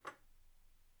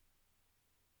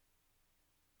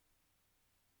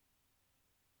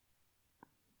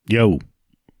Yo,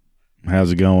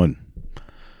 how's it going?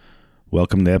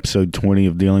 Welcome to episode 20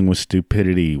 of Dealing with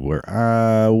Stupidity, where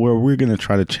we're going to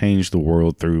try to change the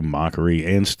world through mockery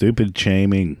and stupid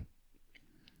shaming.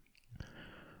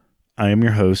 I am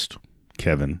your host,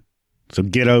 Kevin, so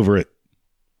get over it.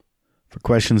 For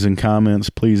questions and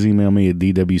comments, please email me at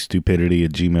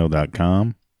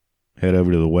dwstupidity@gmail.com. Head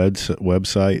over to the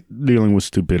website,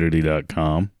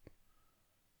 dealingwithstupidity.com,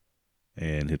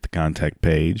 and hit the contact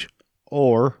page.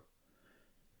 Or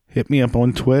hit me up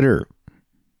on Twitter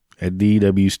at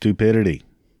DWStupidity.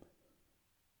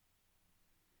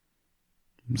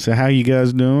 So how you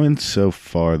guys doing so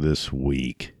far this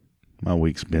week? My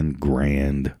week's been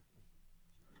grand.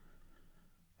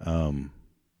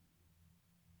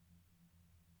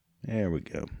 There we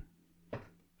go.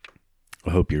 I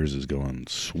hope yours is going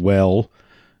swell.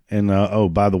 And,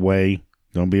 by the way,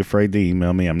 don't be afraid to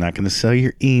email me. I'm not going to sell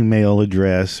your email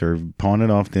address or pawn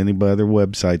it off to any other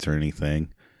websites or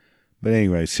anything. But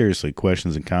anyway, seriously,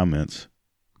 questions and comments,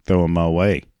 throw them my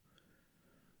way.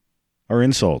 Or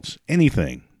insults,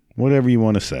 anything, whatever you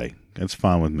want to say. That's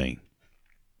fine with me.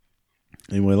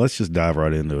 Anyway, let's just dive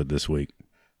right into it this week.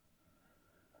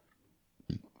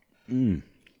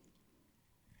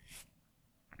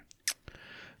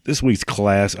 This week's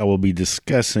class, I will be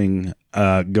discussing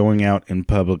going out in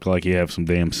public like you have some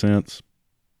damn sense.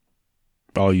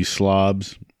 All you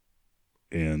slobs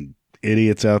and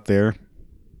idiots out there.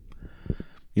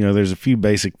 You know, there's a few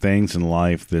basic things in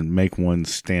life that make one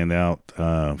stand out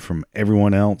from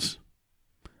everyone else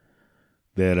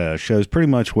that shows pretty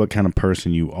much what kind of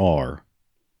person you are.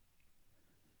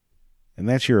 And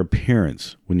that's your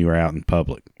appearance when you are out in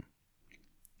public.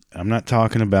 I'm not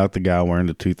talking about the guy wearing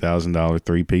the $2,000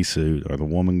 three-piece suit or the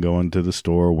woman going to the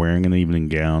store wearing an evening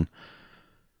gown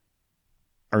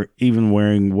or even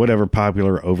wearing whatever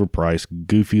popular, overpriced,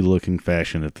 goofy-looking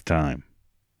fashion at the time.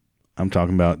 I'm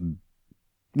talking about,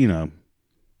 you know,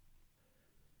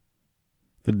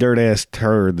 the dirt-ass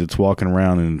turd that's walking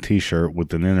around in a t-shirt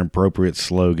with an inappropriate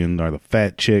slogan, or the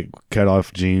fat chick with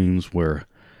cut-off jeans where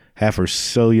half her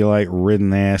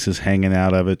cellulite-ridden ass is hanging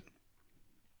out of it.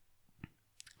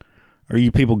 Or you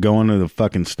people going to the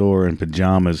fucking store in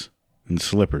pajamas and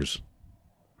slippers.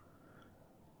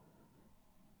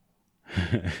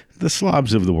 The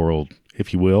slobs of the world,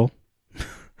 if you will.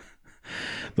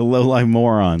 The low-life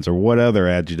morons, or what other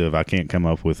adjective I can't come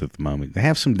up with at the moment.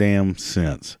 Have some damn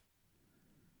sense.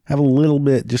 Have a little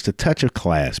bit, just a touch of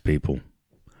class, people.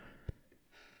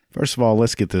 First of all,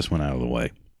 let's get this one out of the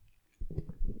way.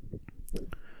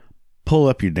 Pull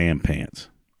up your damn pants.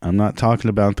 I'm not talking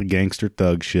about the gangster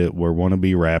thug shit where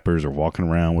wannabe rappers are walking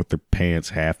around with their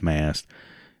pants half-mast,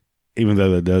 even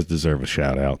though that does deserve a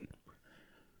shout-out.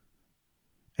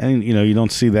 And, you know, you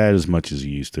don't see that as much as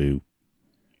you used to.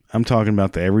 I'm talking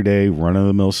about the everyday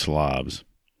run-of-the-mill slobs.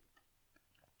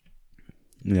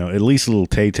 You know, at least little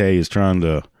Tay-Tay is trying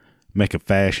to make a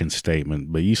fashion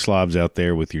statement, but you slobs out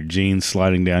there with your jeans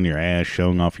sliding down your ass,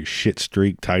 showing off your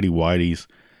shit-streak tighty-whities,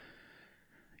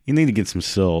 you need to get some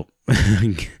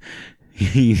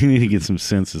you need to get some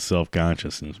sense of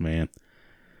self-consciousness, man.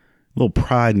 A little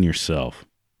pride in yourself.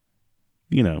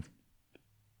 You know,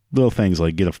 little things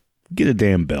like get a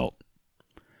damn belt.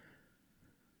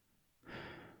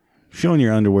 Showing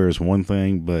your underwear is one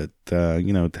thing, but,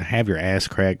 you know, to have your ass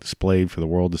crack displayed for the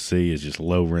world to see is just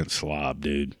low-rent slob,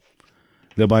 dude.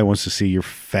 Nobody wants to see your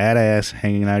fat ass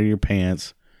hanging out of your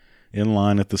pants in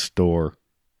line at the store.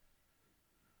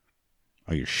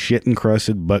 Or your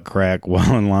shit-encrusted butt crack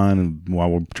while in line and while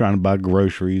we're trying to buy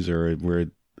groceries, or we're at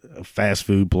a fast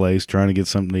food place trying to get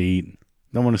something to eat.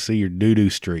 Don't want to see your doo-doo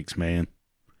streaks, man.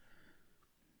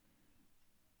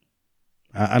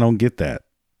 I don't get that.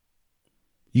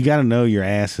 You got to know your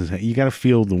ass is, you got to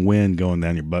feel the wind going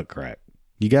down your butt crack.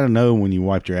 You got to know when you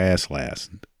wiped your ass last.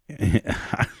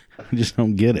 I just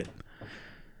don't get it.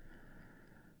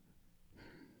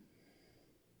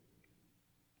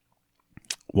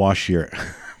 Wash your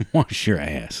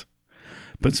ass.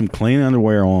 Put some clean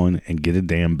underwear on and get a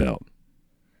damn belt.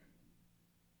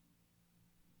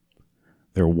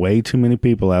 There are way too many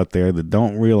people out there that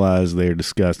don't realize they're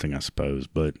disgusting, I suppose.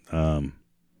 But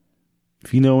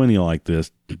if you know any like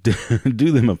this,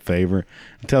 do them a favor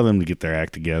and tell them to get their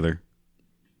act together.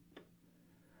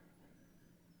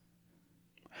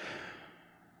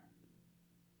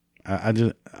 I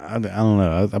don't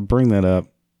know. I bring that up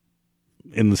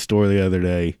in the store the other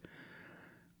day,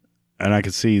 and I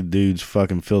could see the dude's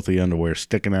fucking filthy underwear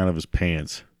sticking out of his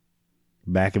pants,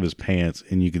 back of his pants,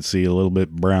 and you could see a little bit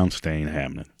brown stain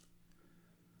happening.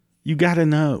 You gotta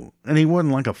know. And he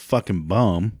wasn't like a fucking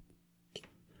bum.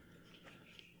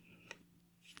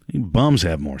 Bums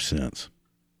have more sense.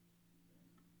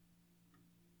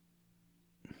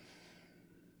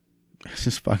 It's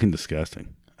just fucking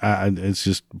disgusting. It's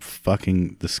just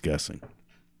fucking disgusting.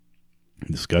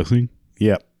 Disgusting?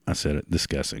 Yep, I said it.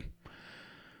 Disgusting.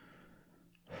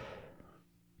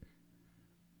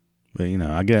 But,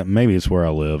 I get, maybe it's where I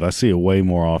live. I see it way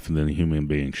more often than a human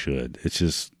being should. It's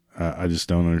just, I just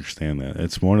don't understand that.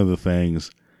 It's one of the things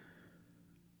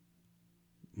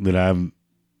that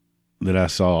I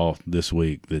saw this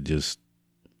week that just,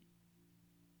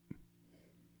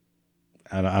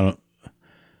 I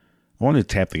want to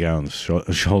tap the guy on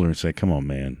the shoulder and say, come on,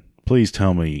 man, please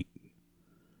tell me.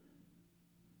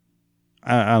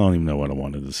 I don't even know what I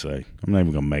wanted to say. I'm not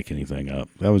even going to make anything up.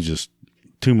 That was just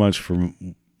too much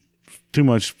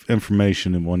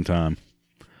information at one time.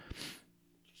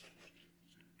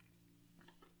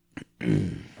 I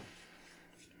don't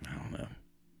know.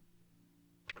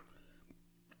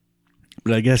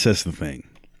 But I guess that's the thing.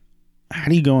 How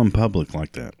do you go in public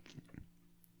like that?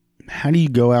 How do you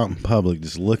go out in public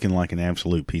just looking like an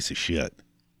absolute piece of shit?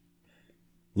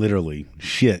 Literally,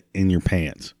 shit in your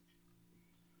pants.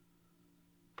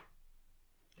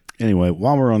 Anyway,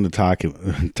 while we're on the topic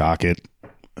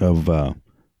of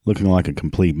looking like a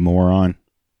complete moron,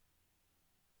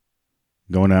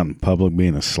 going out in public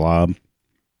being a slob,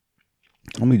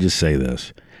 let me just say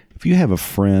this. If you have a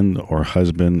friend or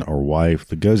husband or wife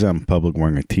that goes out in public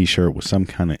wearing a t-shirt with some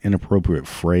kind of inappropriate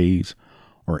phrase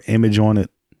or image on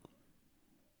it,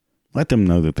 let them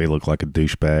know that they look like a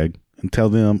douchebag and tell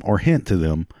them or hint to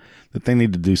them that they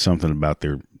need to do something about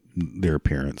their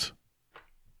appearance.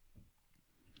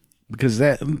 Because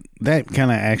that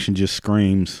kind of action just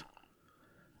screams,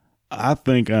 I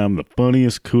think I'm the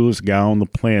funniest, coolest guy on the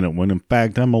planet when in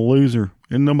fact I'm a loser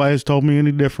and nobody has told me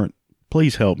any different.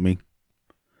 Please help me.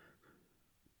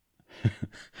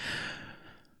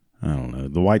 I don't know.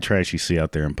 The white trash you see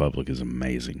out there in public is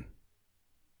amazing.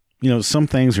 Some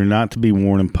things are not to be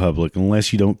worn in public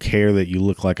unless you don't care that you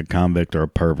look like a convict or a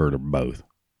pervert or both.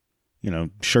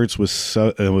 Shirts with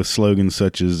slogans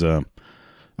such as, I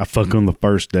fuck on the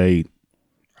first date,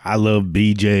 I love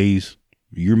BJ's,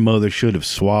 your mother should have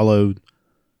swallowed,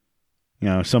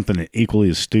 something equally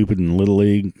as stupid in Little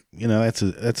League. That's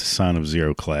a sign of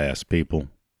zero class, people.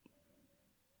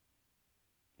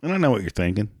 And I know what you're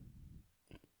thinking.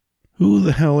 Who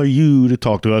the hell are you to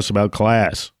talk to us about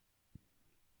class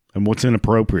and what's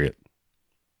inappropriate?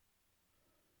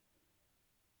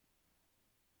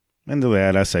 And to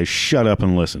that, I say, shut up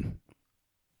and listen.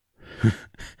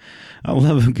 I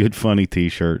love a good, funny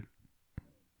t-shirt,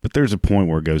 but there's a point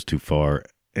where it goes too far,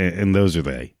 and those are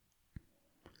they.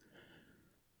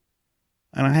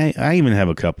 And I even have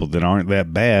a couple that aren't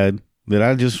that bad that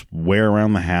I just wear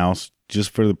around the house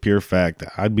just for the pure fact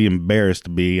that I'd be embarrassed to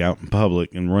be out in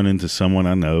public and run into someone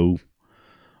I know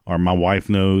or my wife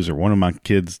knows or one of my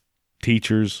kids'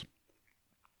 teachers.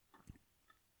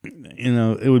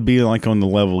 It would be like on the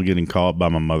level of getting caught by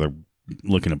my mother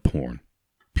looking at porn.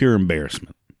 Pure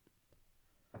embarrassment.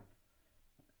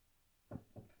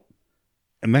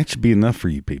 And that should be enough for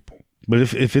you people. But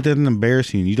if it doesn't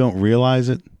embarrass you and you don't realize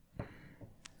it,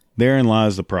 therein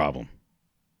lies the problem.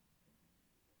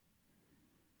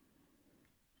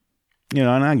 And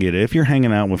I get it. If you're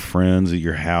hanging out with friends at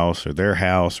your house or their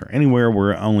house or anywhere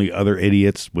where only other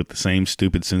idiots with the same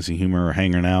stupid sense of humor are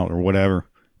hanging out or whatever,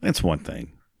 that's one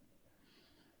thing.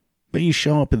 But you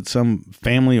show up at some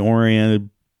family-oriented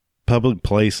public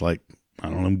place like, I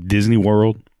don't know, Disney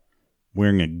World,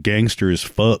 wearing a gangster as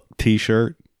fuck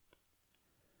t-shirt,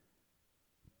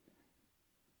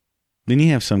 then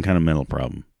you have some kind of mental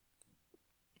problem.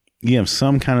 You have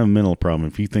some kind of mental problem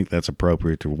if you think that's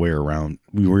appropriate to wear around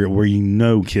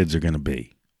where kids are going to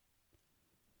be.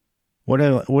 What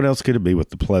else could it be with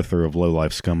the plethora of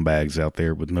low-life scumbags out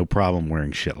there with no problem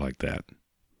wearing shit like that?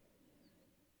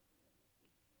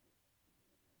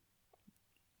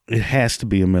 It has to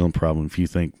be a mental problem if you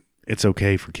think it's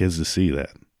okay for kids to see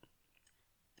that.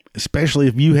 Especially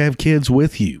if you have kids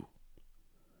with you.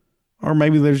 Or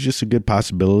maybe there's just a good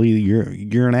possibility that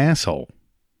you're an asshole.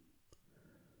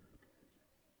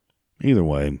 Either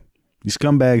way, these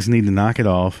scumbags need to knock it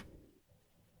off.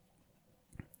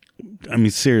 I mean,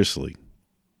 seriously.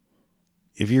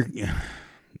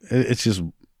 That's just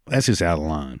out of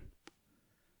line.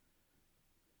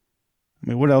 I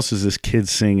mean, what else is this kid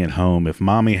seeing at home if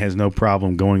mommy has no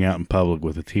problem going out in public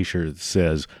with a t-shirt that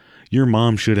says, your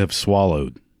mom should have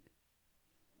swallowed?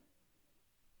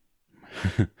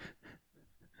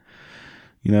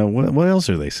 What else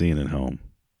are they seeing at home?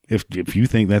 If you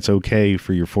think that's okay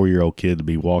for your 4-year-old kid to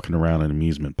be walking around an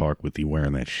amusement park with you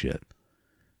wearing that shit.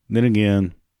 Then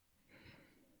again,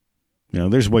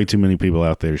 there's way too many people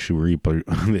out there that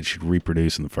should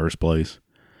reproduce in the first place.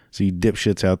 So you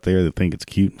dipshits out there that think it's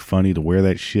cute and funny to wear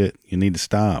that shit, you need to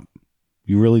stop.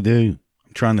 You really do.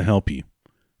 I'm trying to help you.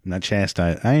 I'm not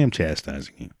chastising. I am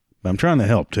chastising you, but I'm trying to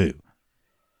help too.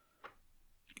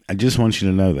 I just want you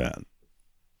to know that.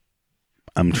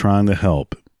 I'm trying to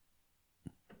help.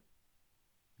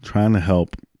 Trying to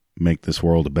help make this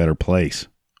world a better place.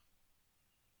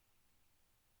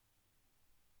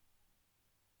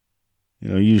 You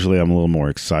know, usually I'm a little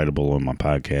more excitable on my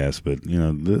podcast, but, you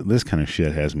know, this kind of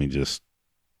shit has me just...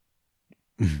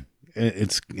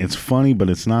 It's funny, but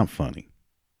it's not funny.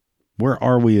 Where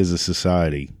are we as a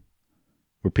society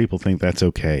where people think that's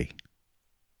okay?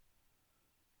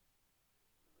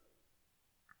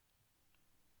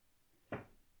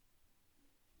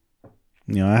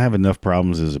 You know, I have enough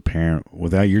problems as a parent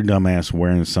without your dumbass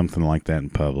wearing something like that in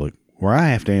public, where I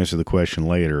have to answer the question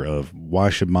later of, why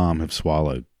should mom have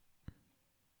swallowed?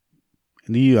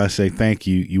 And to you, I say, thank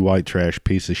you, you white trash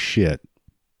piece of shit,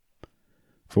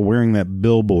 for wearing that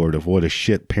billboard of what a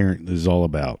shit parent is all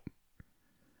about.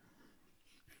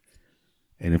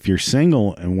 And if you're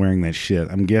single and wearing that shit,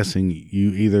 I'm guessing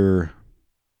you either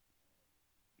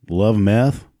love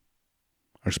meth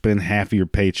or spend half of your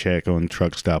paycheck on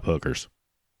truck stop hookers.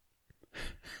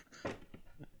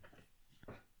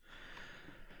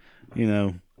 You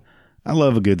know, I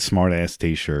love a good smart ass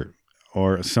t-shirt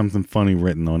or something funny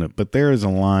written on it, but there is a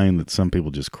line that some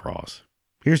people just cross.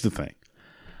 Here's the thing.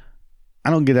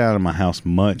 I don't get out of my house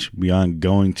much beyond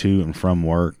going to and from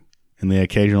work and the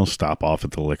occasional stop off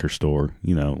at the liquor store,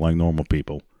 you know, like normal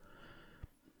people.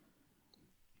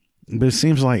 But it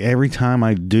seems like every time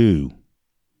I do,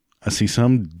 I see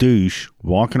some douche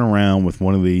walking around with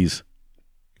one of these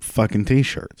fucking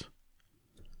t-shirts.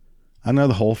 I know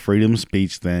the whole freedom of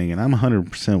speech thing, and I'm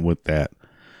 100% with that.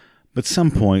 But at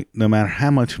some point, no matter how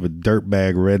much of a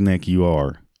dirtbag redneck you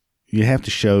are, you have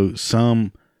to show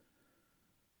some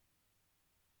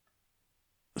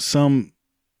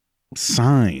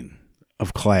sign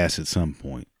of class at some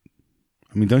point.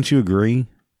 I mean, don't you agree?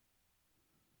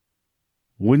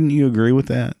 Wouldn't you agree with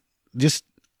that? Just,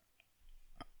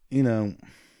 you know...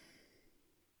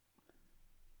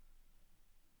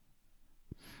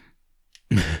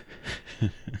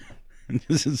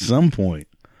 Just at some point,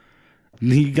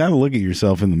 you got to look at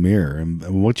yourself in the mirror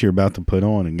and what you're about to put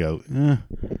on and go,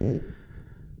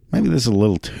 maybe this is a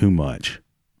little too much.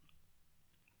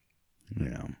 You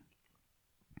know.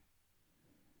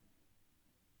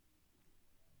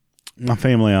 My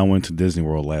family and I went to Disney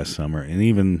World last summer, and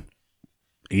even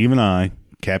I,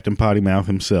 Captain Potty Mouth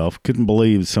himself, couldn't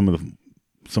believe some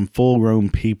full-grown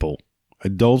people,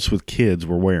 adults with kids,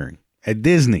 were wearing at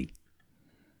Disney.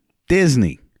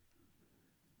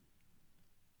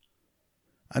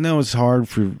 I know it's hard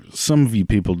for some of you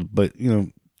people, but, you know,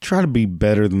 try to be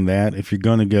better than that if you're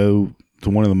going to go to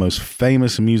one of the most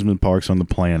famous amusement parks on the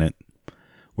planet,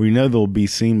 where you know they'll be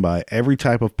seen by every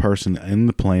type of person in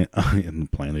the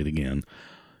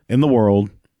world.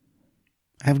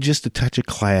 Have just a touch of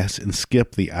class and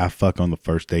skip the I fuck on the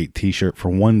first date t-shirt for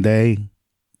one day.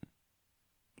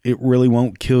 It really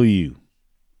won't kill you.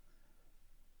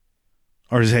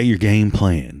 Or is that your game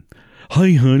plan?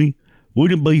 Hey, honey,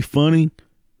 wouldn't it be funny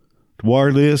to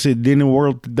wear this at Disney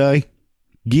World today?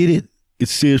 Get it? It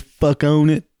says fuck on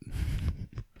it.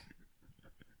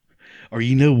 Or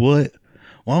you know what?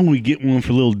 Why don't we get one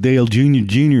for little Dale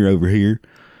Jr. over here?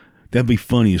 That'd be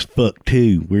funny as fuck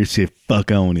too, where it says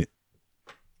fuck on it.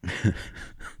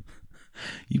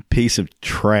 You piece of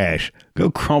trash. Go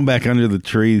crawl back under the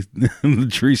tree, the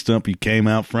tree stump you came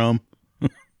out from.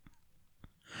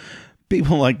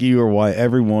 People like you are why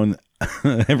everyone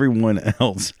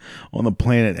else on the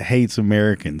planet hates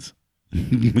Americans.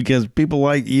 Because people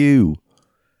like you.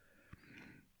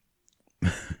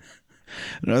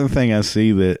 Another thing I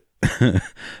see that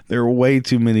there are way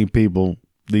too many people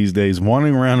these days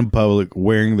wandering around in public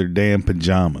wearing their damn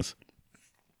pajamas.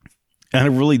 And I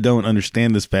really don't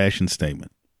understand this fashion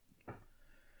statement.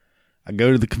 I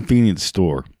go to the convenience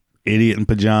store, idiot in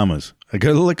pajamas. I go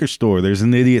to the liquor store, there's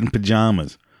an idiot in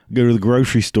pajamas. I go to the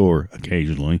grocery store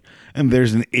occasionally, and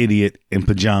there's an idiot in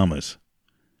pajamas.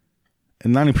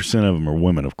 And 90% of them are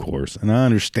women, of course. And I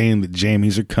understand that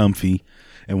jammies are comfy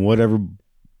and whatever,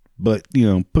 but, you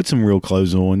know, put some real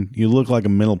clothes on. You look like a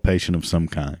mental patient of some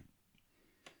kind.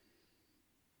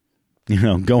 You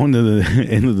know, going to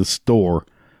into the store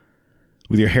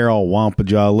with your hair all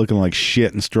wampajaw, looking like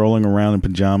shit, and strolling around in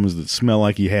pajamas that smell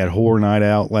like you had whore night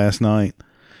out last night.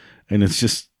 And it's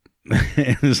just,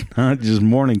 it's not just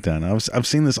morning time. I've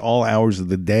seen this all hours of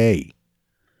the day.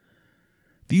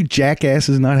 Do you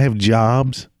jackasses not have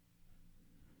jobs?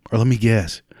 Or let me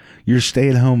guess, you're a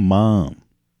stay-at-home mom,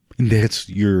 and that's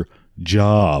your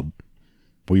job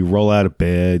where you roll out of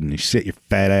bed and you sit your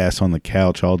fat ass on the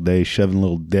couch all day shoving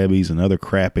little Debbies and other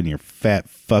crap in your fat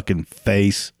fucking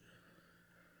face,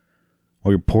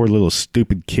 while your poor little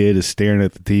stupid kid is staring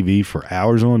at the TV for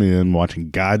hours on end watching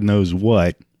God knows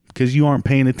what because you aren't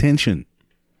paying attention.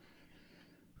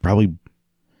 Probably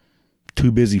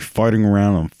too busy farting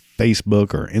around on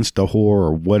Facebook or Instawhore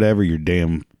or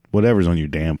whatever's on your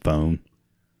damn phone.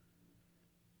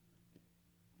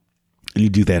 And you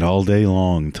do that all day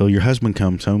long until your husband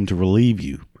comes home to relieve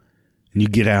you. And you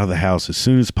get out of the house as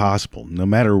soon as possible, no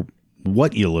matter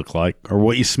what you look like or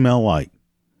what you smell like.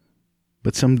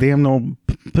 But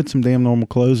put some damn normal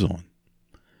clothes on.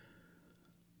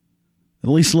 At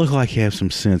least look like you have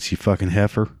some sense, you fucking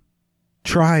heifer.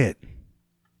 Try it.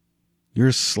 You're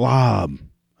a slob.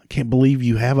 I can't believe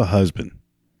you have a husband.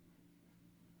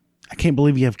 I can't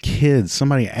believe you have kids.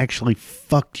 Somebody actually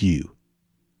fucked you.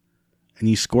 And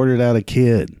you squirted out a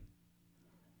kid.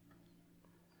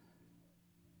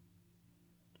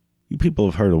 You people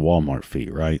have heard of Walmart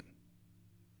feet, right?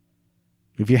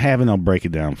 If you haven't, I'll break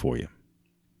it down for you.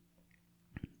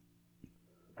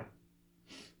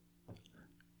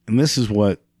 And this is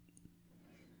what...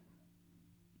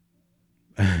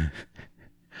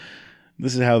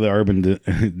 This is how the Urban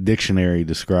Dictionary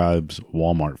describes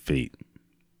Walmart feet.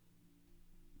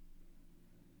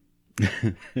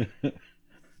 I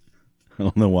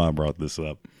don't know why I brought this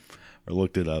up or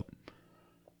looked it up.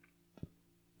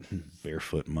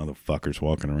 Barefoot motherfuckers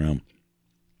walking around.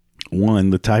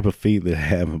 1, the type of feet that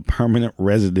have a permanent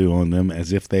residue on them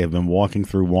as if they have been walking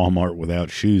through Walmart without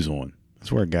shoes on.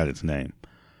 That's where it got its name.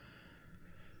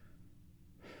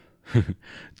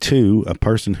 2, a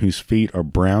person whose feet are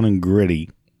brown and gritty,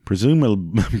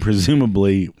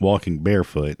 presumably walking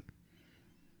barefoot.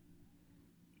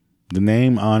 The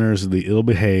name honors the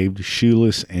ill-behaved,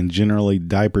 shoeless, and generally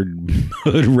diapered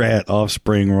hood rat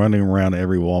offspring running around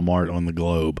every Walmart on the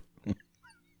globe.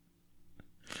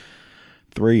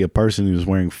 3, a person who's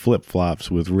wearing flip-flops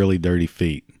with really dirty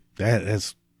feet.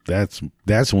 That's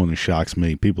one that shocks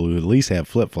me. People who at least have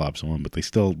flip-flops on, but they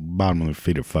still, bottom of their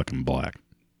feet are fucking black.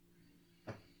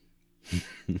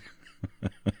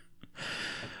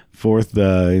 4th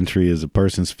entry is a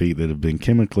person's feet that have been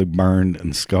chemically burned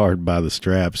and scarred by the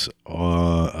straps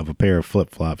of a pair of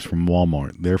flip-flops from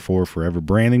Walmart, therefore forever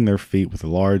branding their feet with a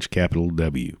large capital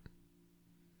W.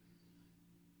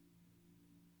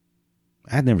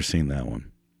 I'd never seen that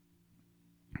one.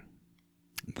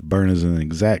 The burn is an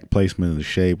exact placement of the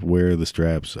shape where the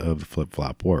straps of the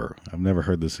flip-flop were. I've never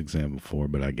heard this example before,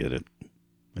 but I get it.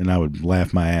 And I would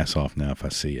laugh my ass off now if I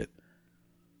see it.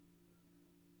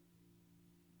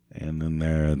 And then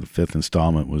the 5th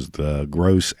installment was the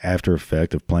gross after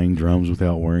effect of playing drums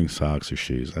without wearing socks or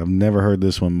shoes. I've never heard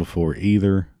this one before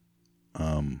either.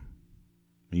 I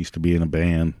used to be in a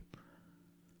band.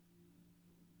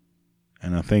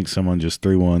 And I think someone just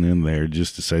threw one in there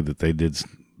just to say that they did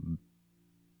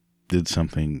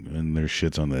something and their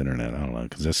shit's on the internet. I don't know,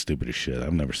 because that's stupid as shit.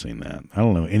 I've never seen that. I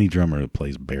don't know any drummer that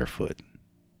plays barefoot.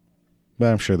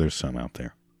 But I'm sure there's some out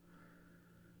there.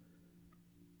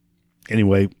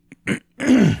 Anyway,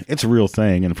 it's a real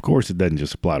thing, and of course it doesn't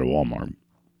just apply to Walmart.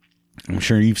 I'm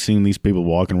sure you've seen these people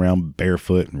walking around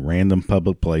barefoot in random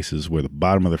public places where the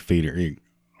bottom of their feet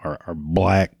are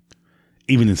black,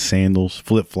 even in sandals,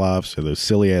 flip-flops, or those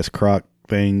silly-ass croc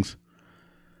things.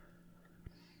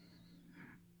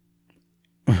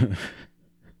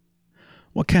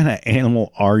 What kind of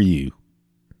animal are you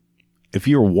if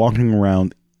you're walking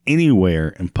around anywhere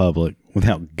in public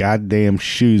without goddamn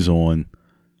shoes on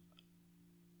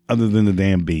other than the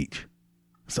damn beach?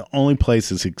 It's the only place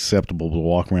that's acceptable to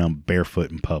walk around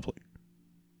barefoot in public.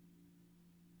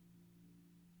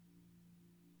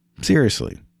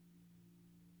 Seriously.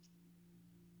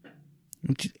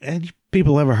 Have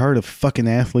people ever heard of fucking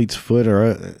athlete's foot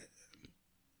or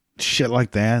shit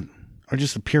like that? Or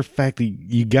just the pure fact that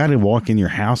you got to walk in your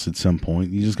house at some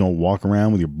point. You're just going to walk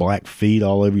around with your black feet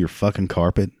all over your fucking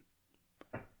carpet.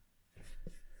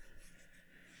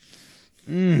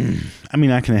 I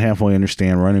mean, I can halfway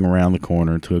understand running around the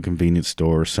corner to a convenience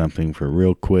store or something for a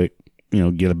real quick,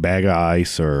 get a bag of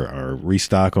ice or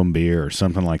restock on beer or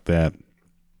something like that.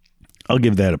 I'll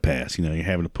give that a pass. You're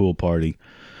having a pool party.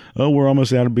 Oh, we're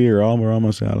almost out of beer. Oh, we're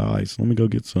almost out of ice. Let me go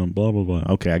get some. Blah, blah, blah.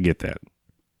 Okay, I get that.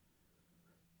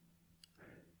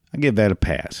 I give that a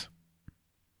pass.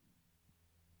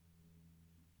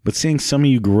 But seeing some of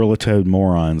you gorilla-toed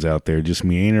morons out there just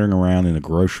meandering around in a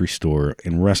grocery store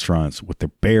and restaurants with their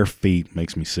bare feet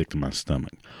makes me sick to my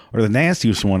stomach. Or the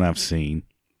nastiest one I've seen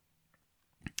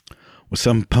was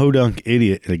some podunk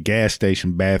idiot at a gas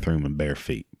station bathroom in bare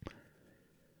feet.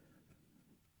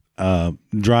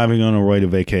 Driving on our way to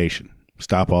vacation.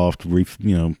 Stop off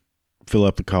to fill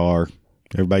up the car.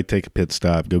 Everybody take a pit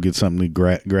stop. Go get something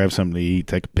to grab something to eat.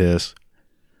 Take a piss.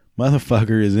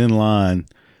 Motherfucker is in line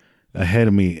ahead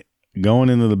of me, going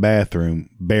into the bathroom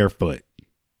barefoot.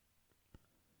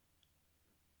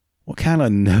 What kind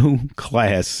of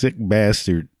no-class sick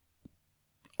bastard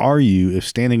are you if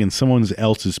standing in someone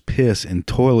else's piss and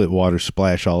toilet water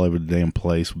splash all over the damn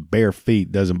place with bare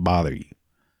feet doesn't bother you?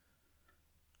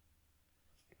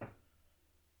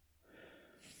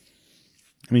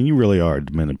 I mean, you really are a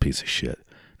demented piece of shit.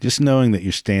 Just knowing that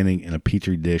you're standing in a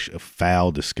petri dish of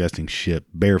foul, disgusting shit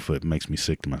barefoot makes me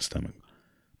sick to my stomach.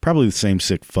 Probably the same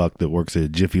sick fuck that works at a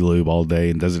Jiffy Lube all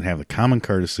day and doesn't have the common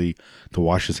courtesy to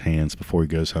wash his hands before he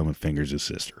goes home and fingers his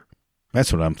sister.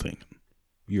 That's what I'm thinking.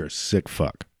 You're a sick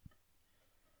fuck.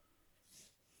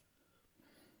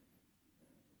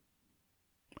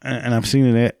 And I've seen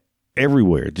it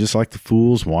everywhere, just like the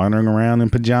fools wandering around in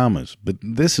pajamas. But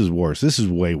this is worse. This is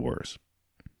way worse.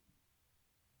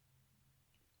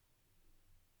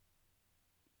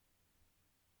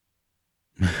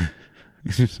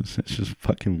 It's just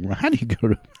fucking. How do you go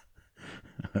to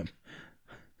a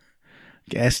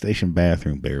gas station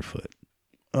bathroom barefoot?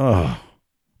 Oh,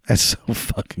 that's so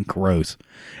fucking gross.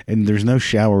 And there's no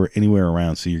shower anywhere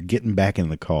around, so you're getting back in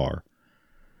the car.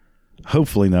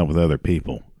 Hopefully not with other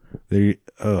people. You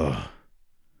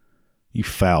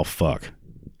foul fuck.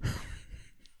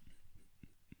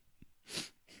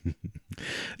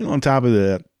 And on top of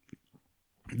that,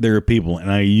 there are people,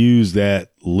 and I use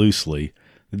that loosely,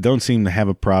 that don't seem to have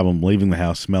a problem leaving the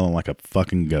house smelling like a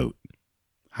fucking goat.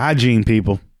 Hygiene,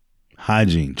 people.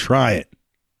 Hygiene. Try it.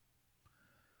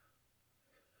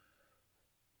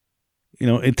 You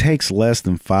know, it takes less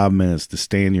than 5 minutes to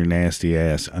stand your nasty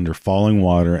ass under falling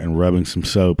water and rubbing some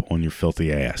soap on your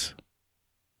filthy ass.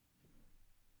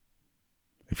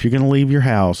 If you're going to leave your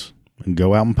house and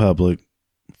go out in public,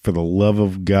 for the love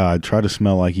of God, try to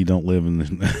smell like you don't live in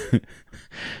the,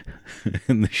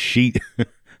 in the sheet...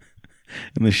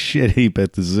 in the shit heap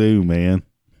at the zoo, man.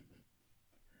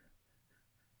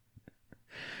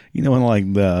 You know, when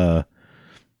like the,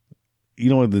 you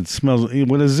know what it smells,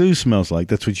 what a zoo smells like,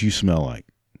 that's what you smell like.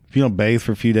 If you don't bathe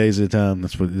for a few days at a time,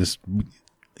 that's what this,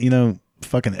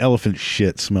 fucking elephant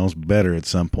shit smells better at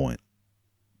some point.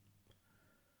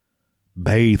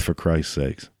 Bathe, for Christ's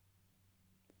sakes.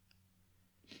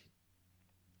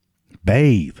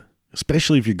 Bathe.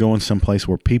 Especially if you're going someplace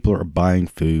where people are buying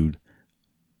food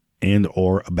and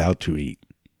or about to eat.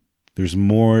 There's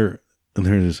not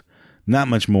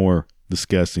much more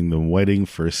disgusting than waiting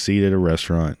for a seat at a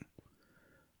restaurant,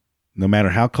 no matter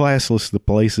how classless the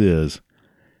place is,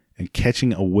 and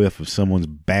catching a whiff of someone's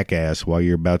back ass while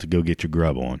you're about to go get your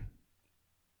grub on.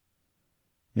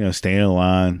 Standing in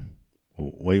line,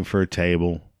 waiting for a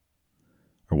table,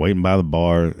 or waiting by the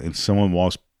bar, and someone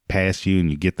walks past you and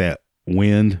you get that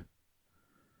wind,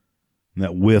 and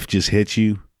that whiff just hits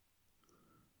you.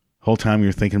 Whole time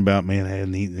you're thinking about, man, I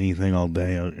hadn't eaten anything all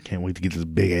day. I can't wait to get this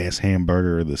big ass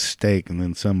hamburger or the steak. And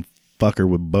then some fucker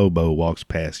with Bobo walks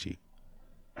past you.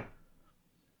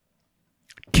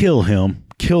 Kill him.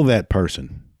 Kill that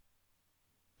person.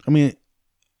 I mean,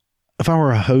 if I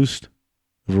were a host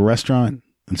of a restaurant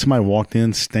and somebody walked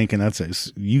in stinking, I'd say,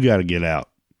 you got to get out.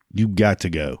 You got to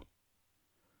go.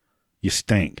 You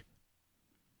stink.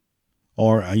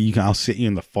 Or I'll sit you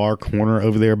in the far corner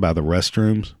over there by the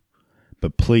restrooms.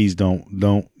 But please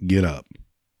don't get up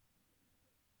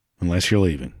unless you're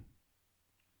leaving.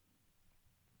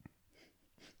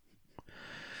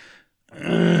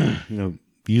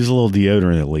 Use a little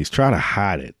deodorant at least. Try to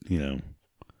hide it.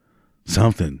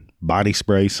 Something, body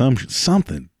spray,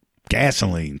 something,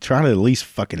 gasoline. Try to at least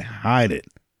fucking hide it.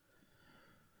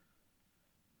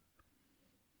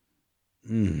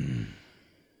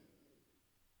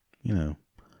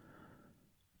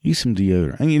 Use some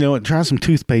deodorant. And you know what? Try some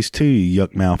toothpaste too, you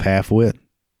yuck mouth half-wit.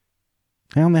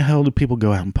 How in the hell do people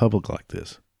go out in public like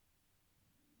this?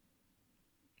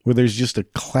 Where there's just a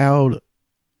cloud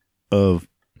of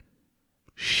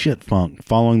shit funk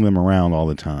following them around all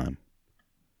the time.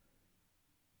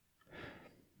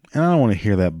 And I don't want to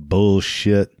hear that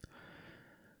bullshit.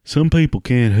 Some people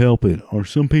can't help it, or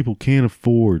some people can't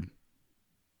afford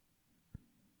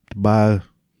to buy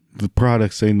the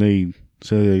products they need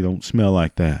so they don't smell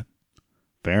like that.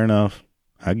 Fair enough.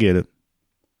 I get it.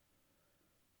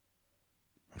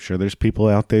 I'm sure there's people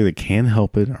out there that can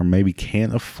help it or maybe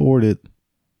can't afford it,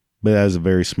 but that is a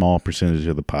very small percentage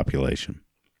of the population.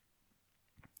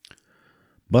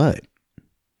 But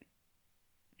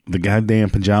the goddamn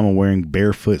pajama wearing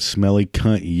barefoot smelly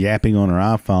cunt yapping on her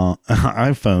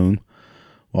iPhone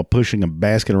while pushing a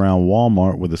basket around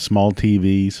Walmart with a small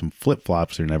TV, some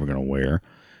flip-flops they're never going to wear,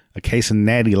 a case of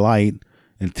Natty Light,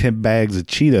 and 10 bags of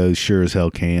Cheetos sure as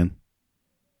hell can.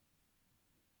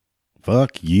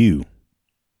 Fuck you.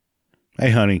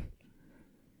 Hey, honey,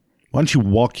 why don't you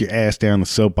walk your ass down the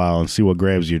soap aisle and see what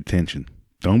grabs your attention?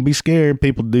 Don't be scared.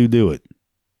 People do it.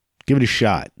 Give it a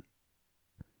shot.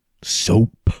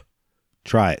 Soap.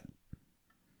 Try it.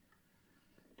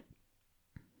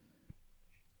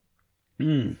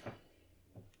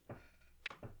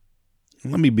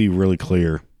 Let me be really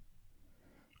clear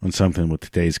on something with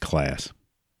today's class.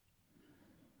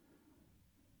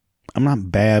 I'm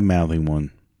not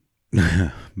bad-mouthing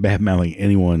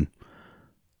anyone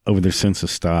over their sense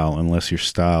of style unless your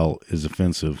style is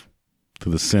offensive to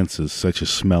the senses such as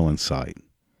smell and sight.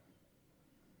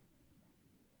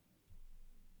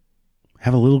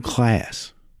 Have a little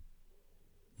class.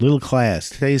 Little class.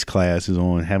 Today's class is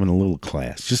on having a little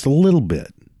class. Just a little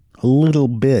bit. A little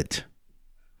bit.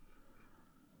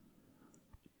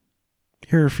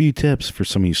 Here are a few tips for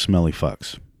some of you smelly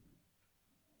fucks.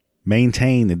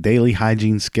 Maintain a daily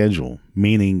hygiene schedule,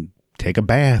 meaning take a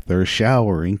bath or a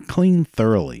shower and clean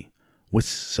thoroughly with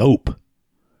soap.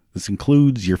 This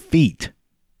includes your feet.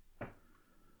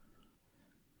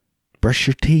 Brush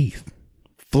your teeth.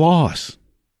 Floss.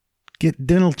 Get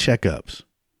dental checkups.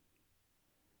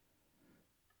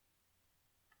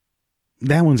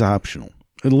 That one's optional.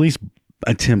 At least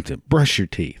attempt it. Brush your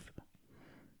teeth.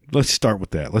 Let's start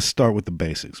with that. Let's start with the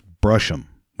basics. Brush them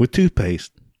with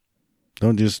toothpaste.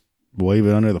 Don't just wave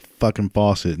it under the fucking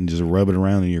faucet and just rub it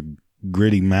around in your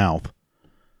gritty mouth.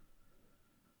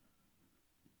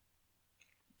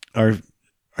 Or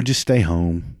just stay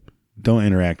home. Don't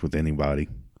interact with anybody.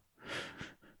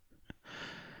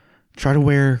 Try to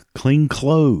wear clean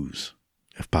clothes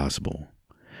if possible.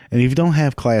 And if you don't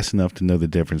have class enough to know the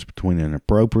difference between an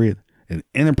appropriate and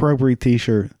inappropriate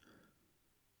t-shirt,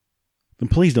 then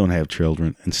please don't have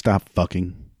children and stop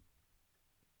fucking.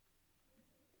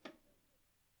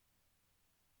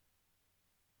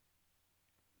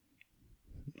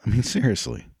 I mean,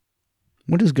 seriously.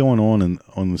 What is going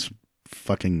on this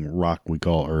fucking rock we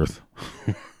call Earth?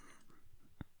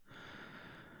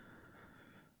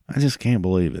 I just can't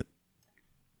believe it.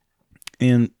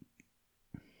 And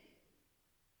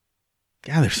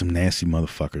God, there's some nasty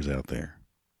motherfuckers out there.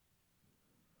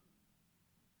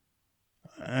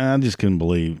 I just couldn't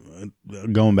believe,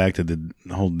 going back to the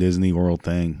whole Disney World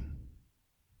thing,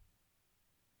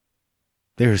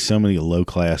 there are so many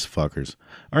low-class fuckers.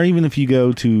 Or even if you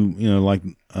go to, like,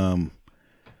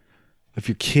 if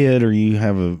your kid or you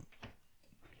have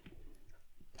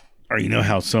or you know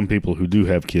how some people who do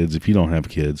have kids, if you don't have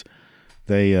kids,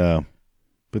 they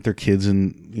put their kids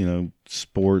in,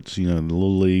 sports, the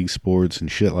little league sports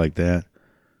and shit like that.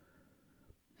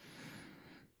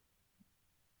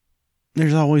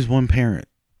 There's always one parent.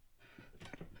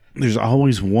 There's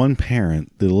always one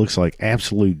parent that looks like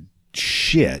absolute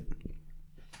shit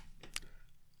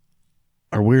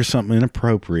or wears something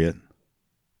inappropriate.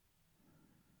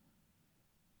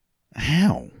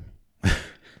 How?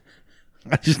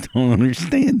 I just don't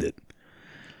understand it.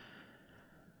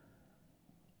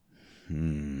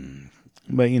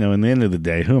 But, in the end of the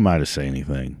day, who am I to say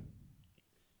anything?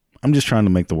 I'm just trying to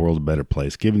make the world a better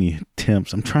place, giving you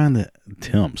tips.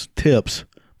 Tips.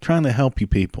 Trying to help you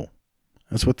people.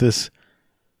 That's what this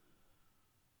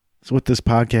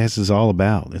podcast is all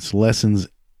about. It's lessons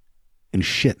in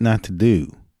shit not to do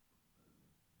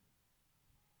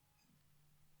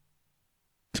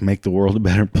to make the world a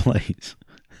better place.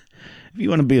 If you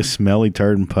want to be a smelly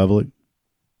turd in public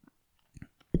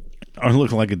or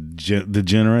look like a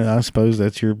degenerate, I suppose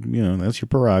that's your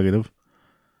prerogative.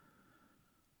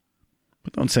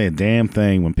 But don't say a damn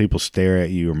thing when people stare at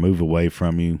you or move away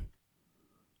from you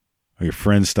or your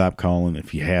friends stop calling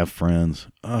if you have friends.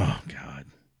 Oh, God.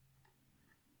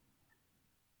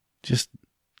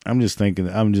 I'm just thinking,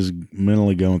 I'm just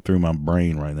mentally going through my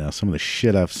brain right now. Some of the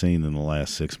shit I've seen in the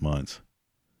last 6 months.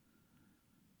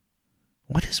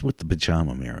 What is with the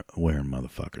pajama wearing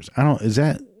motherfuckers? Is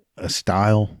that a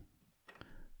style?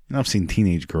 I've seen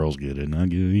teenage girls get it. And I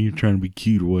get it, you're trying to be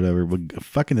cute or whatever. But a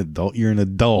fucking adult, you're an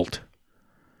adult.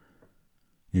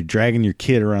 You're dragging your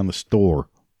kid around the store.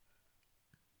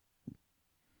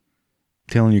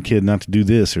 Telling your kid not to do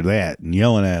this or that. And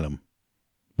yelling at him.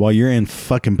 While you're in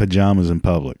fucking pajamas in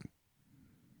public.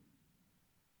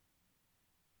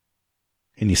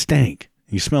 And you stink.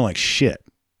 You smell like shit.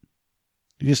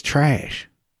 You're just trash.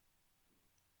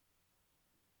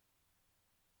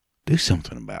 Do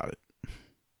something about it.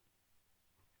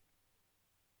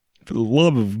 For the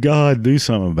love of God, do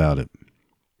something about it.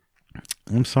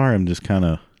 I'm sorry, I'm just kind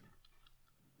of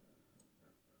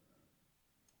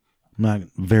not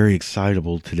very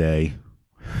excitable today.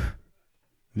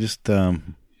 Just,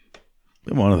 been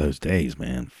one of those days,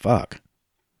 man. Fuck.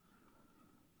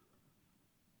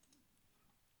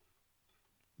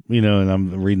 You know, and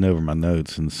I'm reading over my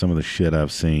notes and some of the shit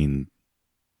I've seen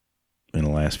in the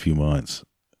last few months,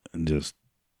 and it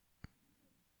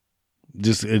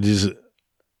just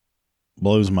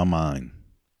blows my mind.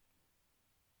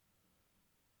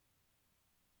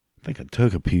 I think I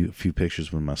took a few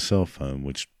pictures with my cell phone,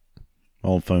 which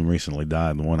my old phone recently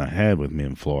died, the one I had with me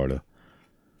in Florida.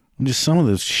 And just some of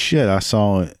the shit I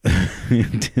saw in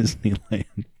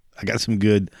Disneyland. I got some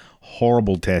good,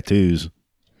 horrible tattoos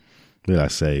that I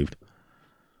saved.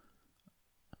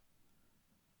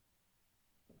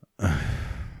 You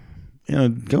know,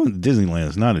 going to Disneyland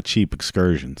is not a cheap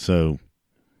excursion, so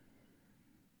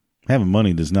having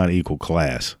money does not equal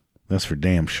class. That's for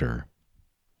damn sure.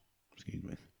 Excuse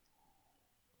me.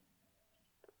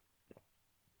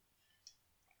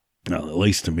 Well, at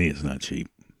least to me, it's not cheap.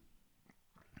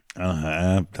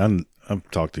 I've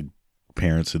talked to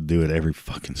parents that do it every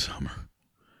fucking summer.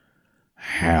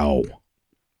 How?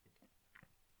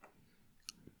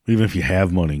 Even if you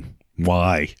have money,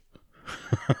 why?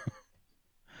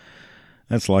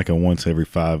 That's like a once every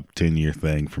 5-10 year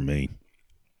thing for me.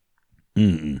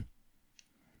 You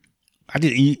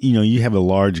know, you have a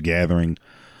large gathering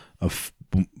of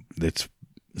that's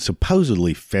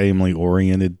supposedly family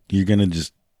oriented. You're gonna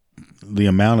just the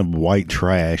amount of white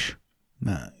trash.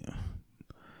 Nah,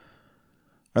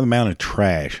 or the amount of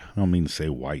trash. I don't mean to say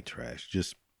white trash.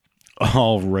 Just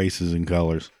all races and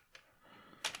colors.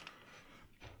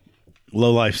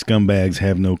 Low-life scumbags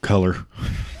have no color.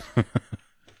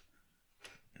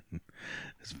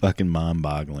 It's fucking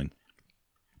mind-boggling.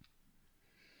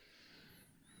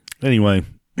 Anyway,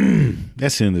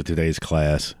 that's the end of today's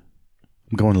class.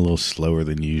 I'm going a little slower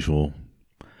than usual.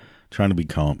 Trying to be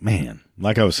calm. Man,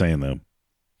 like I was saying, though,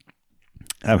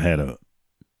 I've had a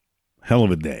hell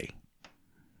of a day.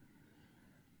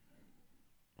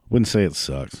 Wouldn't say it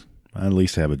sucks. I at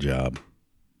least have a job.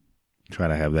 Try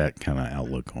to have that kind of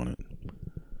outlook on it.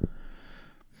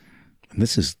 And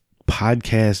this is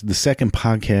the second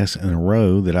podcast in a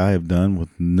row that I have done with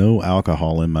no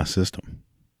alcohol in my system.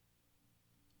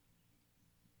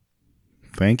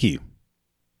 Thank you.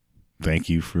 Thank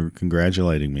you for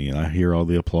congratulating me. And I hear all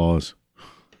the applause.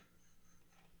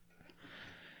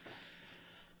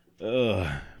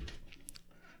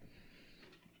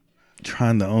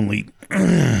 Trying to only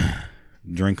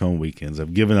drink on weekends.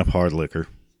 I've given up hard liquor.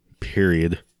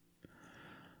 Period.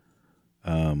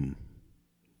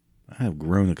 I have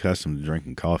grown accustomed to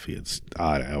drinking coffee at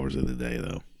odd hours of the day,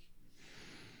 though.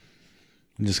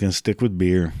 I'm just going to stick with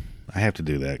beer. I have to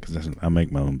do that because I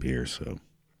make my own beer, so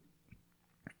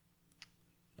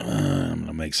I'm going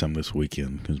to make some this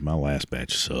weekend because my last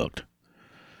batch sucked.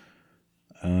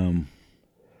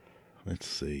 Let's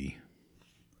see.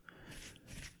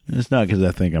 It's not because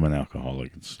I think I'm an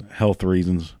alcoholic. It's health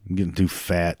reasons. I'm getting too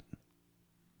fat.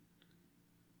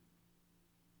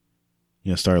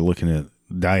 You know, start looking at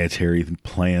dietary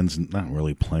plans, not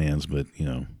really plans, but, you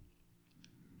know,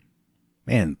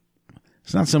 man,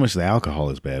 it's not so much the alcohol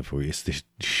is bad for you. It's the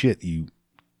shit you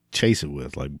chase it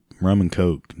with, like rum and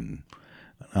Coke. And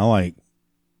I like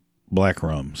black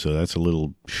rum, so that's a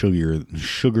little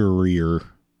sugarier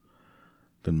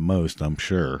than most, I'm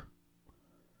sure.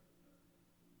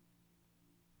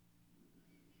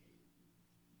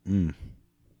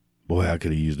 Boy, I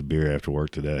could have used a beer after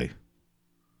work today.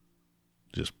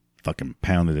 Just fucking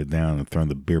pounded it down and thrown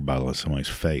the beer bottle at somebody's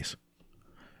face.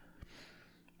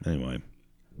 Anyway,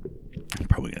 I'm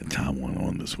probably going to time one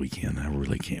on this weekend. I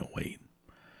really can't wait.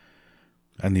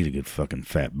 I need a good fucking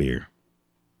fat beer.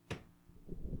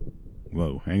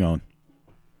 Whoa, hang on.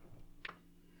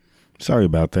 Sorry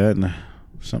about that. And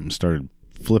something started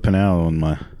flipping out on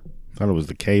my... thought it was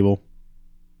the cable.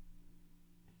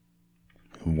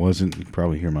 It wasn't. You can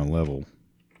probably hear my level.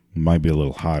 It might be a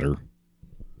little hotter.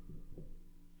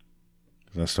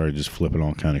 I started just flipping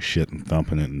all kind of shit and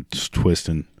thumping it and just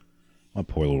twisting. My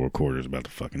poor little recorder's about to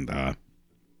fucking die.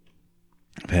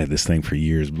 I've had this thing for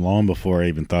years, long before I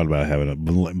even thought about having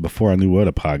it, before I knew what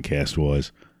a podcast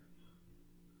was.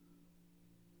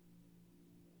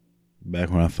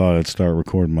 Back when I thought I'd start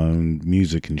recording my own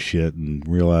music and shit and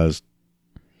realized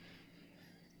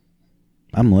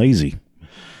I'm lazy.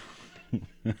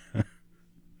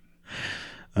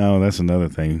 Oh, that's another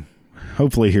thing.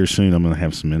 Hopefully here soon I'm going to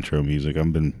have some intro music.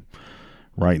 I've been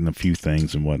writing a few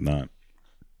things and whatnot.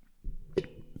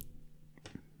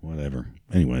 Whatever.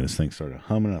 Anyway, this thing started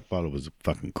humming. I thought it was a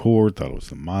fucking cord. Thought it was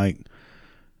the mic.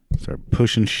 Started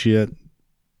pushing shit.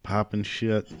 Popping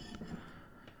shit.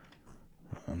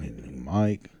 I need a new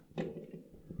mic.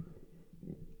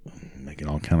 Making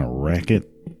all kind of racket.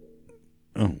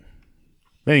 Oh.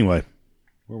 Anyway,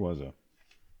 where was I?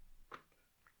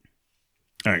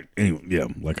 All right. Anyway, yeah,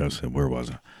 like I said, where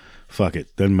was I? Fuck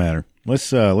it. Doesn't matter.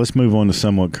 Let's move on to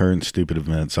somewhat current stupid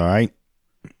events, all right?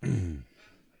 And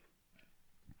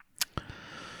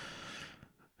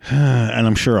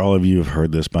I'm sure all of you have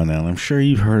heard this by now. And I'm sure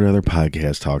you've heard other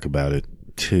podcasts talk about it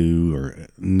too, or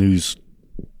news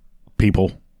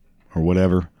people or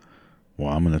whatever.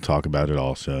 Well, I'm going to talk about it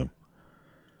also.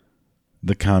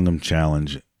 The condom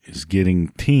challenge is getting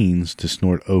teens to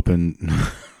snort open.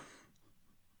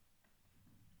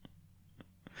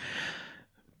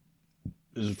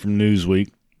 This is from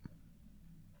Newsweek.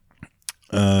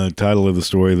 Title of the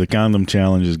story: The condom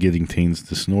challenge is getting teens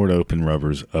to snort open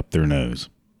rubbers up their nose.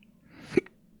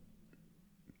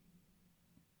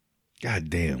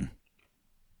 God damn.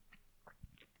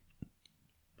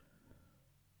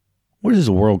 What is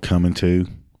the world coming to?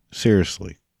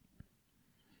 Seriously.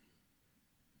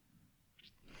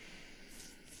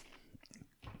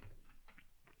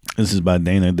 This is by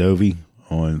Dana Dovey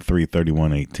on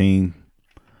 3/31/18.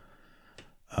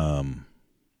 From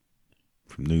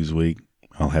Newsweek.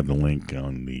 I'll have the link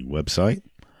on the website.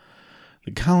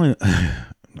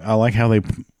 I like how they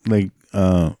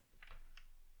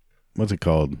what's it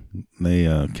called? They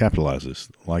capitalize this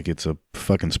like it's a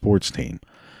fucking sports team.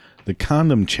 The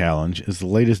condom challenge is the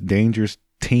latest dangerous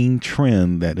teen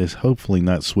trend that is hopefully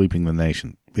not sweeping the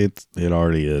nation. It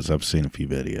already is. I've seen a few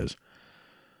videos.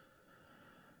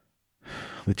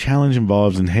 The challenge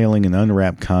involves inhaling an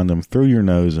unwrapped condom through your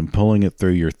nose and pulling it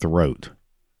through your throat.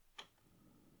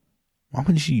 Why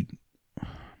would you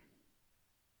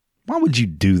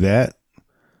do that?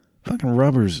 Fucking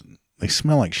rubbers, they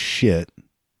smell like shit.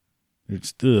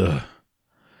 It's ugh.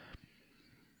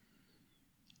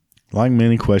 Like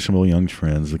many questionable young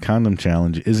trends, the condom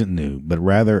challenge isn't new, but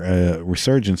rather a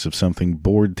resurgence of something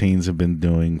bored teens have been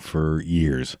doing for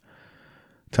years.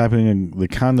 Typing the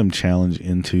condom challenge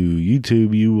into YouTube,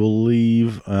 will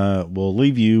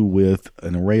leave you with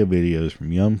an array of videos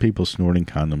from young people snorting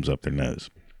condoms up their nose.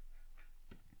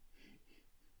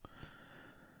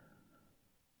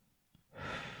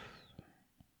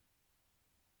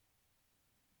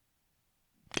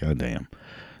 Goddamn.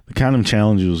 The condom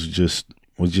challenge was just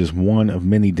one of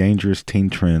many dangerous teen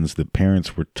trends that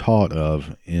parents were taught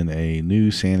of in a new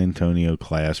San Antonio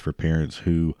class for parents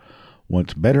who want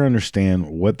to better understand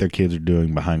what their kids are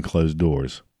doing behind closed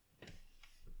doors.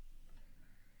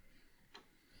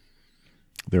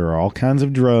 There are all kinds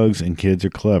of drugs and kids are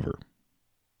clever.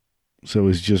 So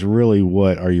it's just really,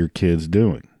 what are your kids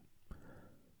doing?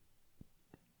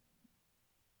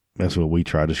 That's what we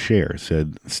try to share,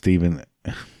 said Stephen.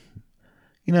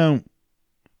 You know,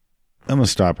 I'm going to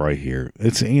stop right here.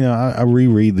 It's, I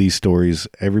reread these stories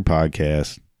every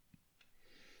podcast.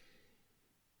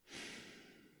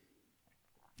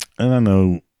 And I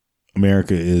know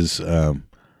America is a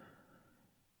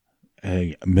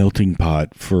melting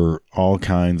pot for all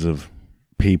kinds of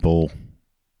people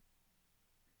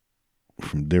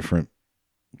from different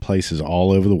places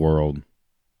all over the world.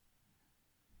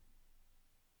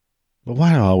 But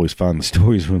why do I always find the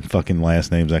stories with fucking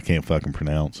last names I can't fucking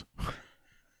pronounce?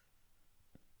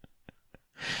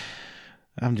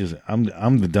 I'm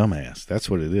the dumbass. That's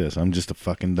what it is. I'm just a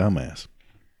fucking dumbass.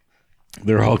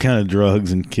 There are all kind of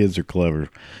drugs and kids are clever.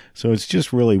 So it's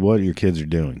just really what your kids are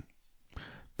doing.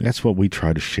 That's what we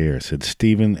try to share, said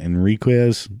Stephen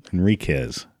Enriquez,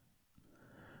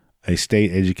 a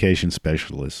state education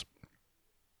specialist.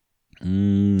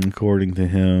 According to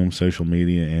him, social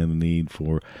media and the need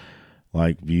for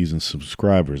views and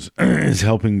subscribers is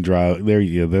helping drive. There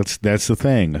you go. That's the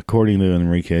thing. According to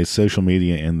Enrique, social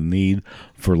media and the need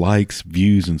for likes,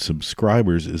 views, and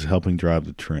subscribers is helping drive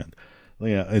the trend.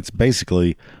 Yeah, it's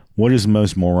basically, what is the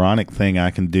most moronic thing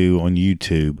I can do on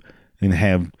YouTube and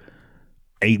have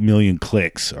 8 million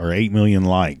clicks or 8 million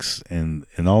likes and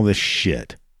all this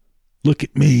shit. Look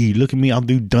at me. I'll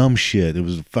do dumb shit. It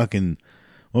was fucking,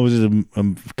 what was it,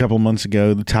 a couple of months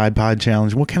ago, the Tide Pod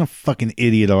Challenge. What kind of fucking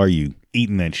idiot are you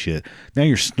eating that shit? Now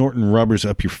you're snorting rubbers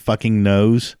up your fucking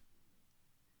nose.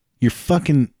 You're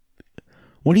fucking,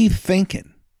 what are you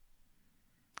thinking?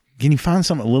 Can you find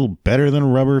something a little better than a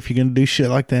rubber if you're going to do shit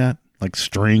like that? Like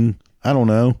string? I don't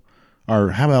know.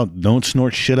 Or how about don't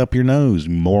snort shit up your nose,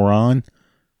 moron?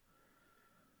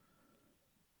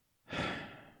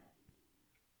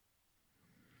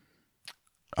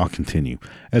 I'll continue.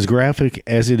 As graphic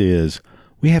as it is,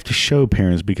 we have to show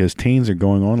parents because teens are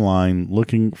going online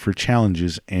looking for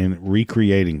challenges and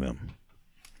recreating them.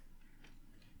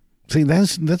 See,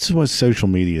 that's what social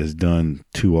media has done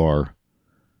to our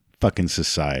fucking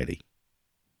society.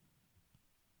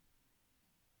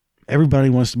 Everybody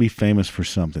wants to be famous for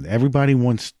something. Everybody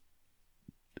wants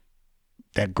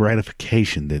that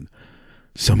gratification that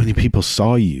so many people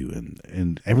saw you,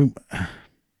 and I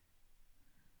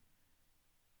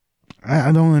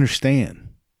don't understand.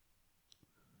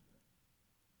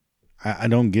 I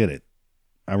don't get it.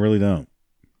 I really don't.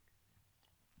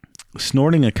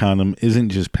 Snorting a condom isn't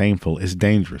just painful, it's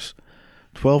dangerous.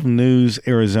 12 News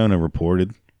Arizona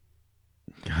reported.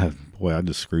 God, boy, I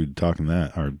just screwed talking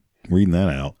that or reading that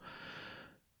out.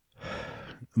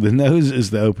 The nose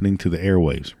is the opening to the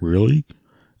airwaves. Really?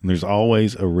 And there's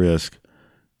always a risk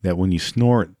that when you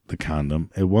snort the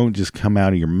condom, it won't just come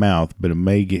out of your mouth, but it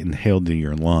may get inhaled to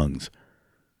your lungs.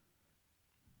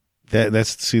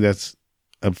 That's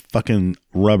a fucking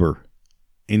rubber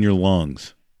in your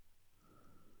lungs.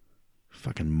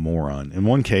 Fucking moron. In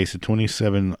one case, a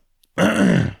 27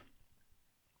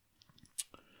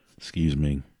 excuse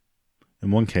me.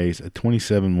 In one case, a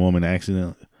 27 woman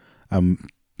accidentally, I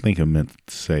think I meant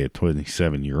to say a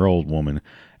 27-year-old woman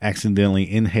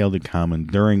accidentally inhaled a condom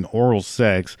during oral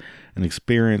sex and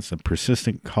experienced a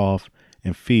persistent cough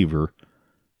and fever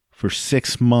for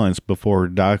 6 months before her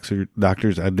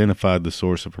doctors identified the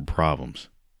source of her problems.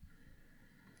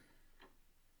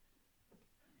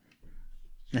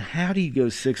 Now, how do you go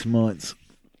 6 months?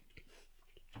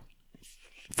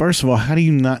 First of all, how do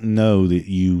you not know that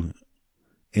you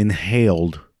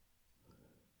inhaled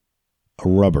a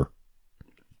rubber?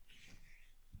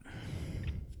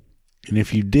 And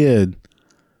if you did,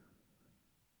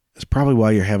 it's probably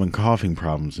why you're having coughing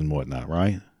problems and whatnot,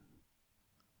 right?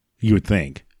 You would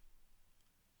think.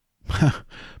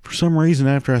 For some reason,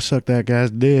 after I sucked that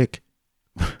guy's dick,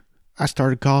 I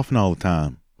started coughing all the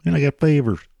time. And I got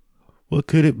fevers. What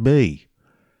could it be?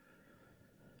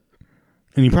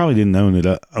 And you probably didn't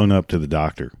own up to the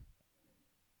doctor.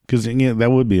 Because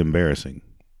that would be embarrassing.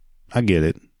 I get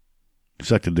it. You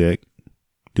sucked a dick.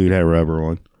 Dude had rubber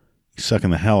on. He's sucking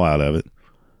the hell out of it.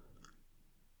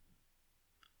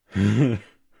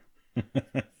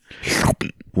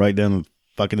 Right down the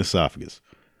fucking esophagus.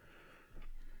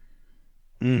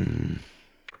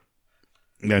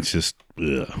 That's just,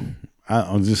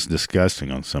 I'm just disgusting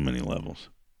on so many levels.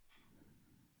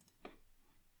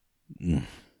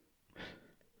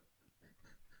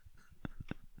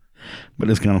 But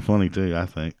it's kind of funny too, I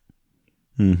think.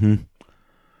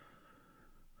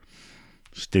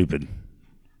 Stupid.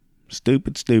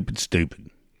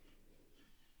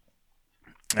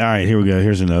 All right, here we go.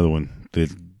 Here's another one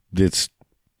that's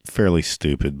fairly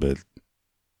stupid, but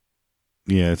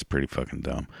yeah, it's pretty fucking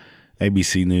dumb.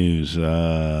 ABC News.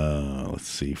 Let's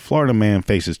see. Florida man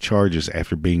faces charges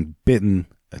after being bitten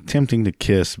attempting to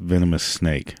kiss venomous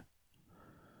snake.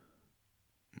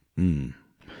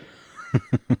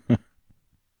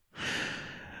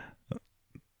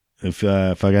 If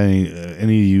I got any of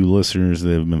you listeners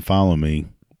that have been following me,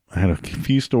 I had a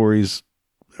few stories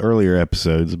earlier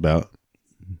episodes about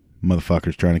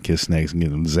motherfuckers trying to kiss snakes and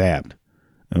get them zapped.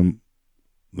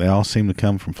 They all seem to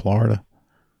come from Florida.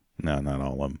 No, not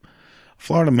all of them. A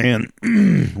Florida man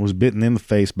was bitten in the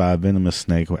face by a venomous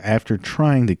snake after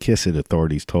trying to kiss it,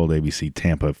 authorities told ABC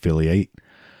Tampa affiliate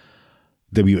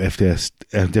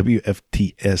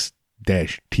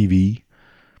WFTS-TV.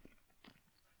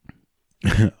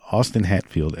 Austin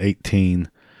Hatfield, 18,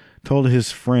 told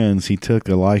his friends he took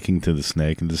a liking to the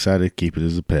snake and decided to keep it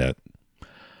as a pet.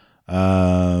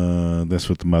 That's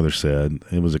what the mother said.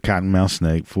 It was a cottonmouth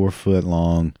snake, 4 foot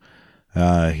long.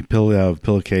 He pulled it out of a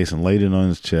pillowcase and laid it on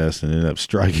his chest and ended up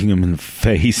striking him in the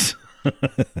face.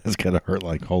 That's gotta hurt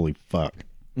like holy fuck.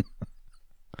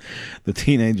 The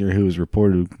teenager, who was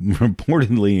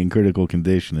reportedly in critical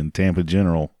condition in Tampa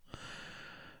General,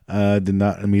 did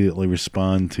not immediately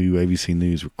respond to ABC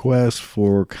News' request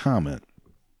for comment.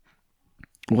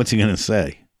 What's he going to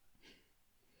say?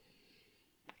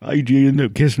 Did you end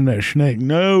up kissing that snake?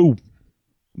 No.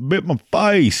 Bit my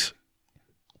face.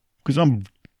 Because I'm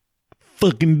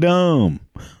fucking dumb.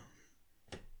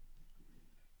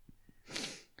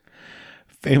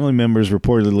 Family members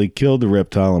reportedly killed the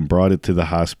reptile and brought it to the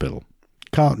hospital.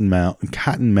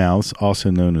 Cottonmouths,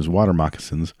 also known as water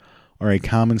moccasins, are a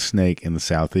common snake in the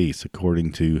southeast,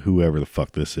 according to whoever the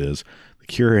fuck this is, the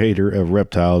curator of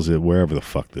reptiles at wherever the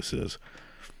fuck this is.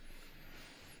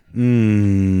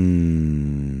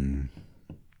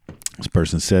 This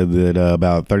person said that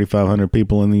about 3,500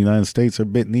 people in the United States are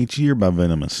bitten each year by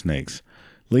venomous snakes,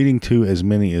 leading to as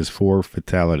many as 4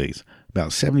 fatalities.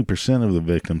 About 70% of the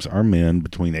victims are men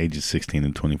between ages 16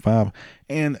 and 25,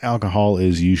 and alcohol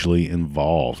is usually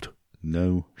involved.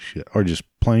 No shit. Or just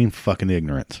plain fucking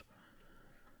ignorance.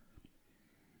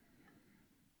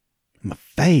 In the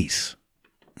face.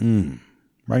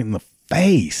 Right in the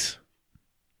face.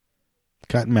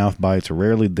 Cottonmouth bites are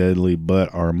rarely deadly,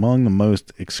 but are among the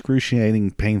most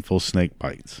excruciating, painful snake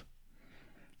bites.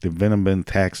 Their venom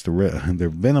attacks the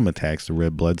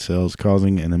red blood cells,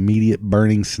 causing an immediate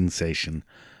burning sensation,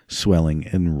 swelling,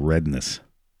 and redness.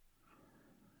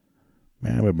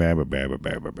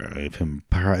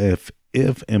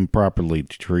 If improperly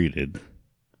treated,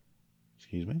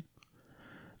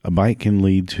 a bite can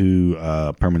lead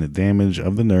to permanent damage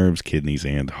of the nerves, kidneys,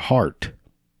 and heart.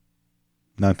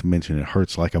 Not to mention it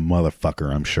hurts like a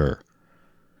motherfucker, I'm sure.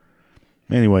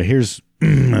 Anyway, here's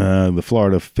the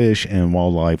Florida Fish and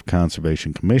Wildlife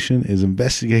Conservation Commission is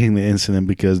investigating the incident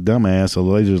because dumbass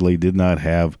allegedly did not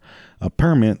have a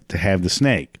permit to have the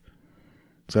snake.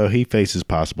 So he faces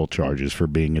possible charges for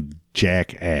being a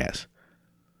jackass.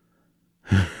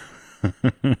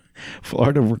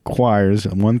 Florida requires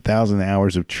 1,000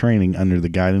 hours of training under the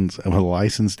guidance of a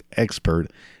licensed expert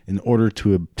in order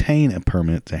to obtain a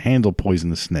permit to handle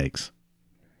poisonous snakes.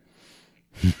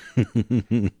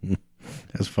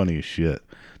 That's funny as shit.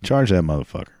 Charge that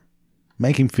motherfucker.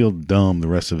 Make him feel dumb the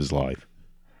rest of his life.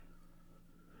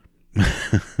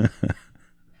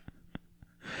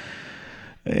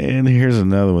 And here's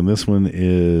another one. This one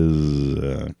is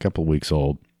a couple weeks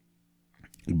old,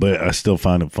 but I still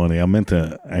find it funny. I meant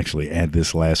to actually add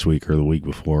this last week or the week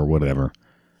before or whatever,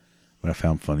 but I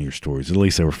found funnier stories. At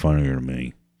least they were funnier to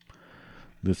me.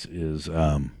 This is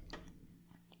from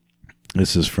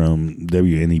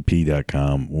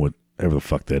WNEP.com. Whatever the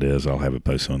fuck that is, I'll have it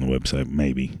posted on the website,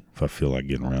 maybe, if I feel like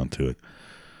getting around to it.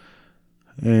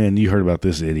 And you heard about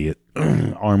this idiot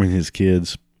arming his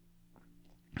kids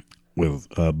with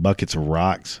buckets of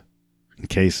rocks in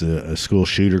case a school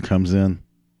shooter comes in.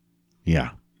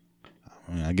 Yeah.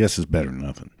 I guess it's better than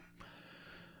nothing.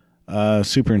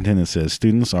 Superintendent says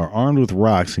students are armed with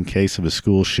rocks in case of a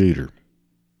school shooter.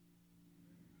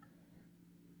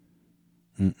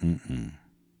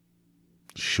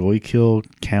 Schuylkill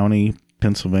County,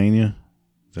 Pennsylvania.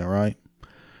 Is that right?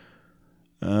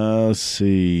 Let's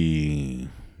see.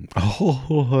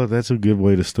 Oh, that's a good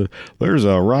way to start. There's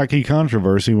a rocky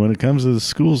controversy when it comes to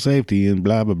school safety and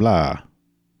blah, blah, blah.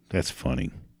 That's funny.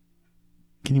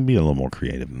 Can you be a little more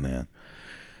creative than that?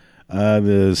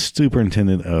 The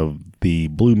superintendent of the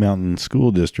Blue Mountain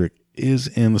School District is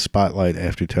in the spotlight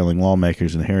after telling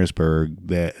lawmakers in Harrisburg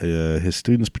that his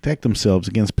students protect themselves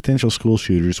against potential school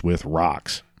shooters with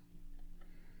rocks.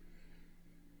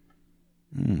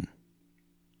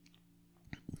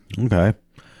 Okay.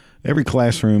 Every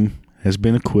classroom has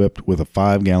been equipped with a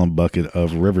 5-gallon bucket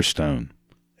of Riverstone.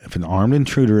 If an armed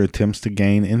intruder attempts to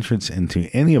gain entrance into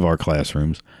any of our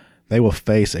classrooms, they will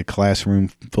face a classroom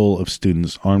full of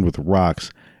students armed with rocks,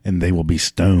 and they will be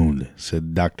stoned,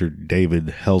 said Dr. David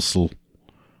Helsel.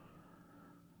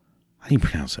 How do you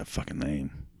pronounce that fucking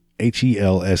name?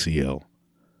 Helsel.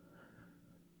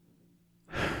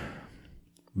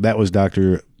 That was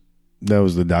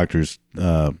the doctor's,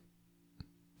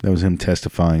 that was him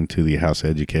testifying to the House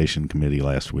Education Committee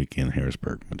last week in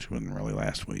Harrisburg, which wasn't really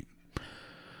last week.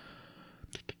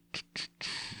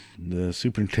 The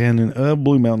superintendent of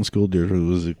Blue Mountain School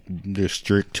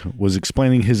District was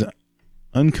explaining his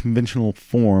unconventional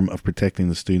form of protecting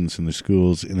the students in the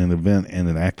schools in an event and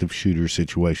an active shooter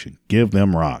situation. Give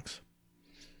them rocks.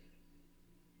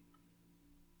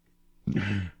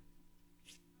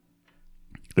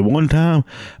 At one time,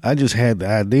 I just had the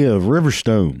idea of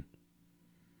Riverstone.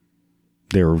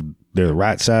 They're the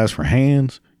right size for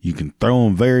hands. You can throw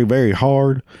them very, very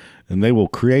hard, and they will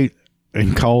create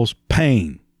and cause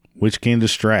pain, which can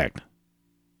distract.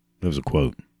 That was a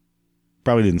quote.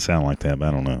 Probably didn't sound like that, but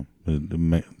I don't know.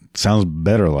 It sounds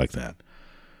better like that.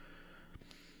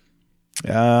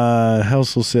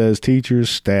 Helsel says teachers,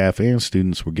 staff, and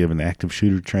students were given active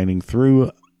shooter training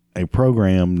through a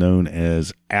program known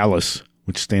as ALICE,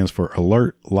 which stands for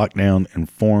Alert, Lockdown,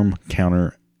 Inform,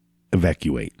 Counter,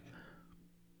 Evacuate.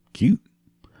 Cute.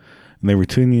 And they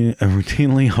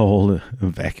routinely hold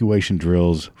evacuation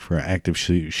drills for active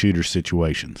shooter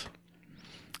situations.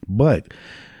 But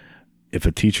if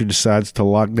a teacher decides to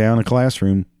lock down a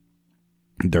classroom,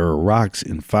 there are rocks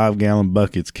in 5-gallon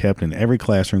buckets kept in every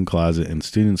classroom closet, and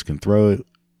students can throw it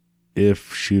if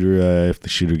the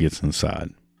shooter gets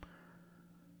inside.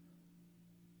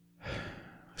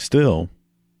 Still,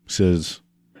 says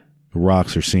the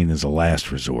rocks are seen as a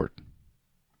last resort.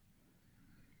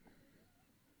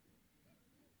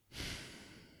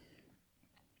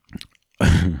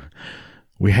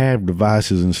 We have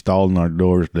devices installed in our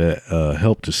doors that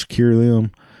help to secure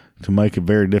them to make it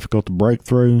very difficult to break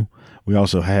through. We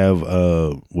also have,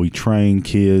 we train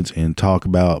kids and talk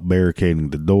about barricading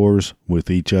the doors with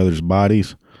each other's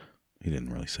bodies. He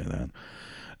didn't really say that.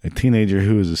 A teenager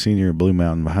who is a senior at Blue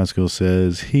Mountain High School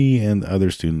says he and other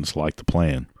students like the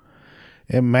plan.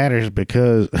 It matters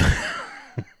because...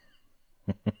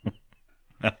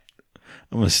 I'm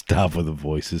going to stop with the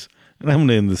voices. And I'm going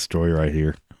to end this story right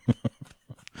here.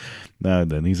 No,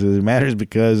 then he says it matters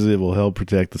because it will help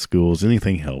protect the schools.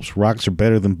 Anything helps. Rocks are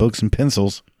better than books and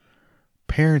pencils.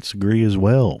 Parents agree as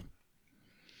well.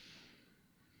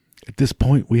 At this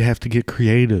point, we have to get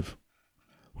creative.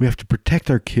 We have to protect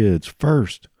our kids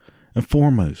first and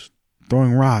foremost.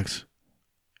 Throwing rocks,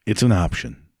 it's an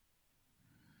option.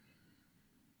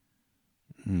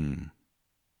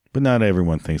 But not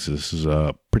everyone thinks this is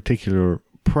a particular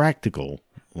practical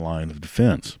line of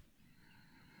defense.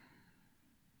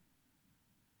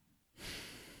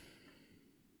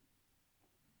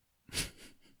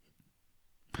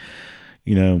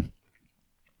 You know,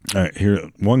 all right, here,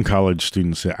 one college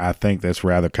student said, I think that's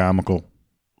rather comical.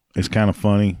 It's kind of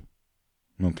funny.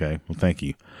 Okay, well, thank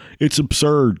you. It's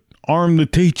absurd. Arm the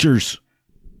teachers,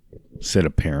 said a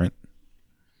parent.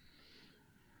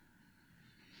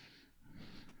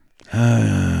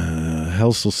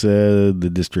 Helsel said the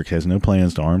district has no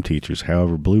plans to arm teachers.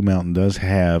 However, Blue Mountain does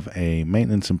have a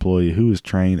maintenance employee who is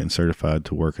trained and certified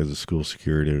to work as a school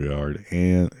security guard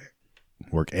and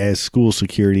work as school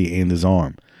security and is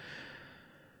armed.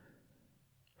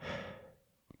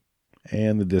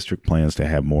 And the district plans to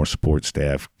have more support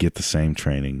staff get the same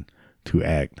training to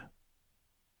act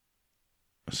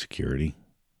security,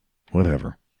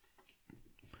 whatever.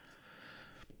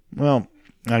 Well,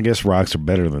 I guess rocks are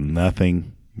better than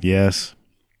nothing. Yes.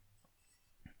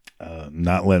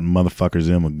 Not letting motherfuckers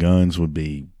in with guns would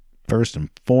be first and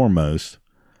foremost.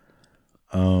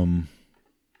 I don't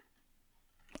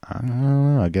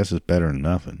know. I guess it's better than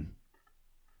nothing.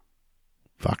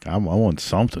 Fuck, I want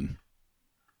something.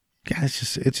 God,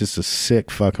 it's just a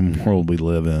sick fucking world we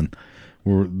live in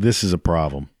where this is a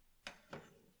problem.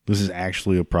 This is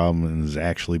actually a problem and is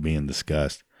actually being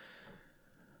discussed.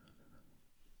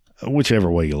 Whichever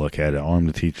way you look at it, arm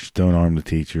the teachers, don't arm the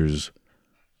teachers,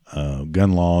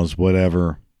 gun laws,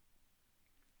 whatever.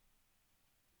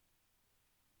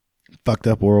 Fucked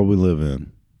up world we live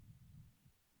in.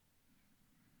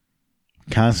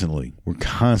 We're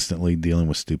constantly dealing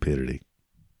with stupidity.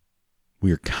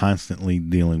 We are constantly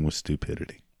dealing with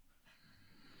stupidity.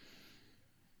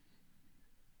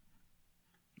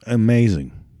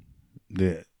 Amazing.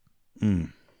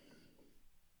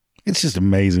 It's just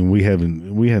amazing. We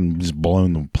haven't just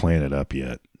blown the planet up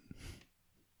yet.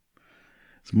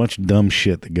 There's much dumb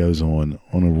shit that goes on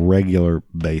a regular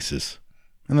basis.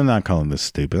 And I'm not calling this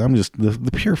stupid. I'm just,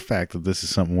 the pure fact that this is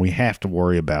something we have to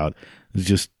worry about is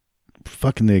just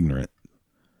fucking ignorant.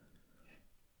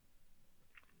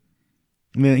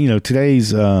 I mean, you know,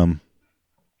 today's, I'm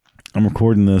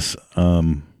recording this, what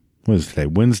is today?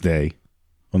 Wednesday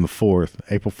on the 4th,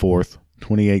 April 4th,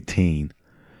 2018.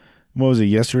 What was it,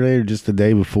 yesterday or just the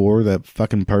day before that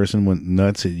fucking person went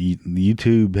nuts at the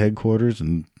YouTube headquarters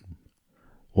and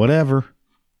whatever.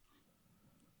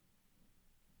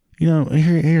 You know,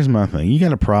 here's my thing. You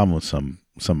got a problem with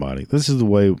somebody. This is the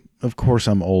way, of course,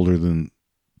 I'm older than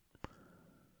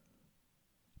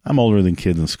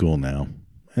kids in school now.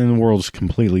 And the world's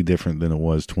completely different than it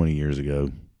was 20 years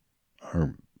ago.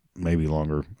 Or maybe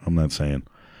longer. I'm not saying.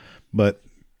 But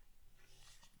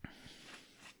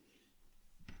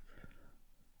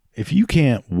if you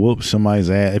can't whoop somebody's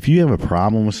ass, if you have a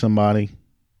problem with somebody,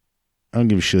 I don't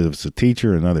give a shit if it's a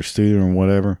teacher, another student, or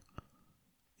whatever.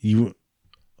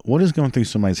 What is going through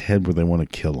somebody's head where they want to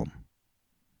kill them?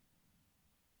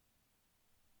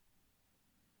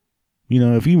 You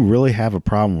know, if you really have a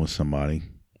problem with somebody,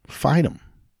 fight them.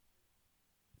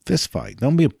 Fist fight.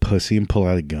 Don't be a pussy and pull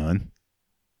out a gun.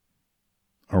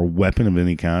 Or a weapon of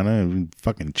any kind. A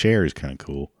fucking chair is kind of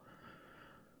cool.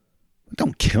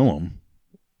 Don't kill them.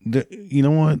 You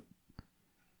know what?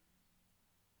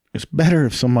 It's better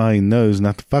if somebody knows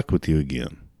not to fuck with you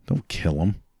again. Don't kill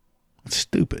them. It's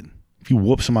stupid. If you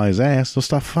whoop somebody's ass, they'll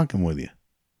stop fucking with you.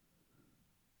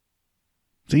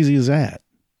 It's easy as that.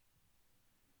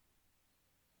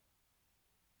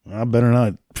 I better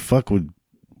not fuck with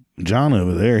John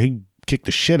over there. He kicked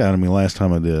the shit out of me last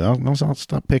time I did. I'll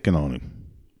stop picking on him.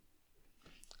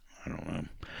 I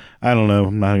don't know.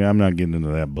 I'm not getting into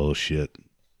that bullshit.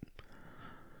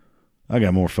 I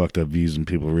got more fucked up views than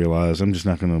people realize. I'm just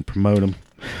not going to promote them.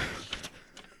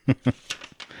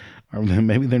 Or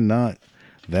maybe they're not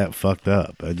that fucked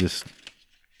up. The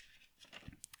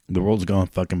world's gone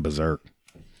fucking berserk.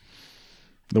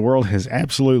 The world has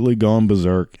absolutely gone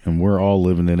berserk, and we're all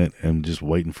living in it and just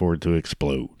waiting for it to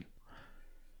explode.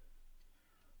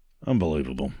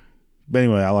 Unbelievable. But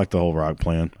anyway, I like the whole rock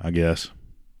plan, I guess.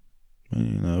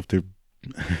 If they're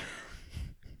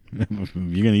if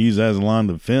you're going to use that as a line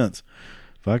of defense,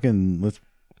 let's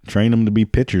train them to be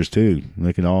pitchers too.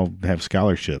 They can all have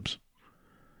scholarships.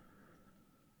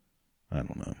 I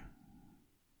don't know.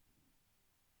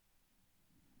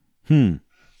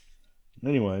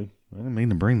 Anyway, I didn't mean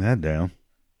to bring that down.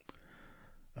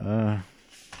 But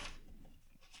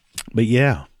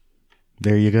yeah,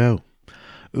 there you go.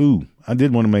 Ooh, I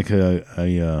did want to make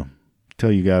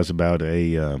tell you guys about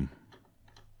a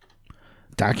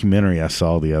documentary I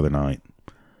saw the other night.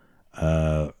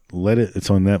 It's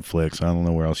on Netflix. I don't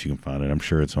know where else you can find it. I'm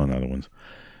sure it's on other ones.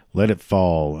 Let It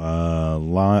Fall,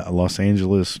 Los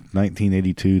Angeles,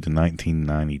 1982 to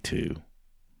 1992.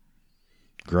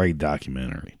 Great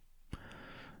documentary.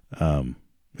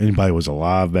 Anybody was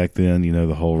alive back then,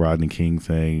 the whole Rodney King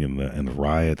thing and the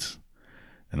riots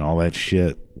and all that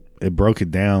shit. It broke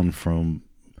it down from,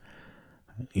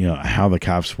 how the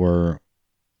cops were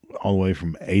all the way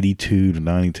from 82 to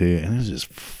 92, and it was just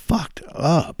fucked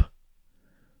up.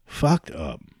 Fucked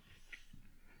up.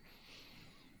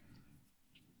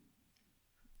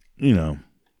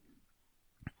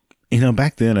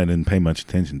 Back then I didn't pay much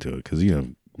attention to it because,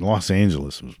 Los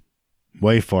Angeles was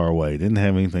way far away. Didn't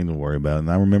have anything to worry about. And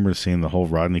I remember seeing the whole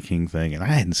Rodney King thing, and I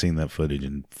hadn't seen that footage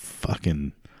in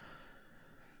fucking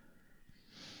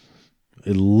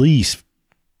at least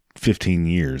 15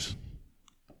 years.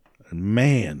 And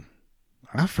man,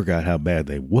 I forgot how bad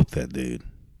they whooped that dude.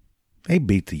 They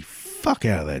beat the fuck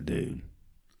out of that dude.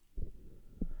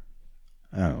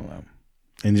 I don't know.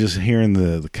 And just hearing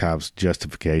the cops'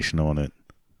 justification on it,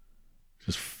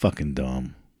 just fucking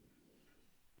dumb.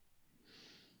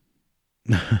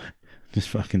 Just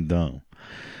fucking dumb.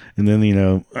 And then,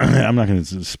 I'm not going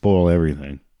to spoil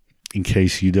everything in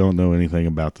case you don't know anything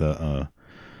about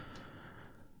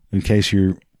in case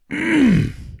you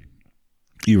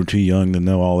were too young to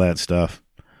know all that stuff.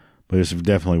 But it's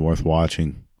definitely worth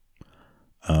watching.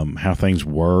 How things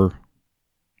were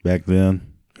back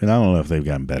then. And I don't know if they've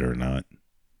gotten better or not.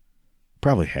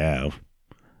 Probably have.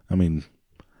 I mean,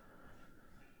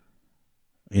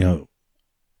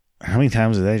 how many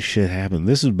times did that shit happen?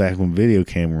 This is back when video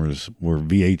cameras were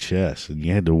VHS, and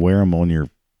you had to wear them on your,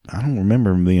 I don't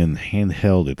remember them being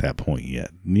handheld at that point yet.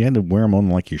 You had to wear them on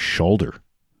like your shoulder,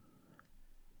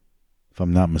 if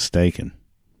I'm not mistaken.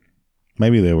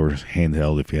 Maybe they were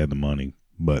handheld if you had the money,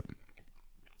 but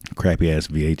crappy ass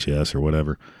VHS or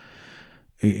whatever.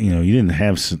 You didn't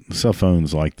have cell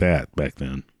phones like that back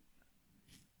then.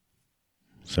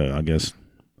 So I guess,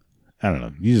 I don't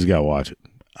know. You just got to watch it.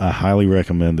 I highly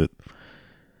recommend it.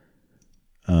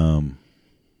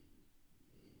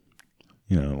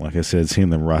 Like I said,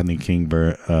 seeing the Rodney King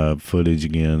footage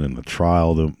again and the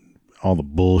trial, all the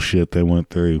bullshit they went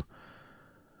through.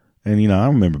 And, I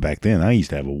remember back then, I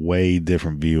used to have a way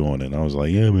different view on it. And I was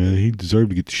like, yeah, man, he deserved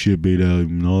to get the shit beat out of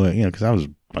him and all that. Because I was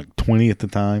like 20 at the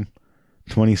time,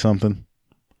 20-something.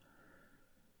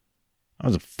 I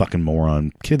was a fucking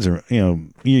moron. Kids are,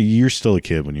 you're still a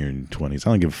kid when you're in your 20s.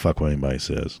 I don't give a fuck what anybody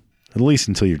says. At least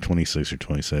until you're 26 or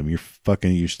 27. You're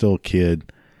still a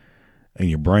kid, and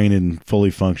your brain isn't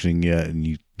fully functioning yet, and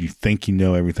you think you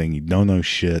know everything. You don't know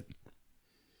shit.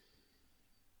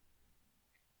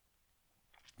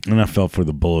 And I fell for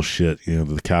the bullshit.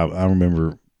 The cop, I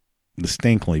remember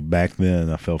distinctly back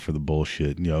then, I fell for the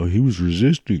bullshit. He was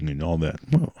resisting and all that.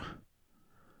 Well,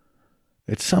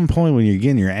 at some point when you're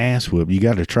getting your ass whipped, you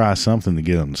got to try something to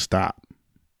get them to stop.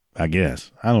 I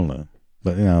guess. I don't know.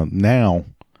 But, now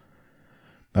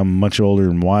I'm much older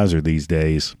and wiser these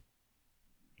days.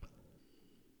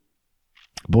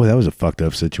 Boy, that was a fucked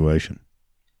up situation.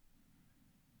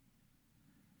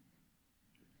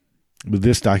 But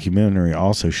this documentary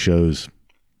also shows,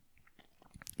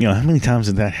 how many times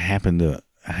did that happen to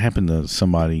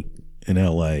somebody in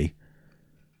LA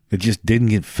that just didn't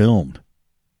get filmed?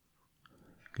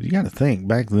 Because you got to think,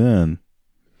 back then,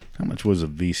 how much was a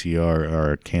VCR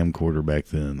or a camcorder back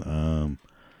then?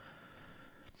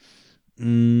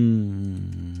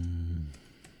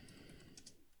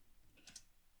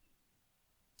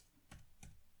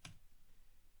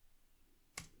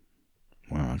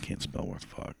 Wow, I can't spell worth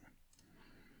fuck.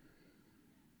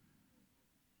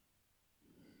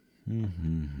 How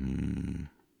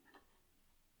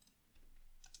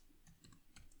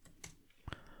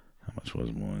much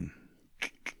was one?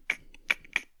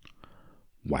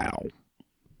 Wow.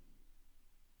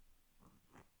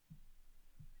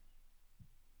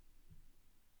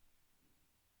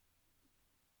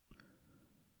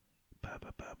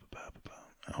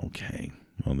 Okay.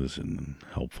 Well, this isn't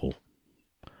helpful.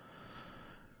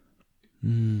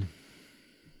 Hang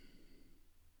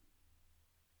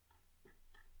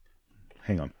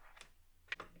on.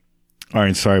 All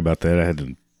right, sorry about that. I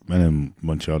didn't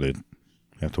want y'all to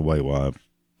have to wait while I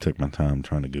took my time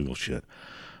trying to Google shit.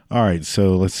 All right,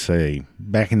 so let's say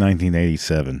back in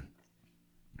 1987.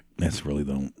 That's really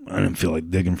I didn't feel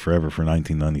like digging forever for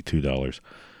 $1992.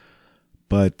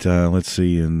 But let's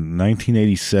see, in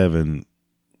 1987,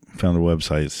 found a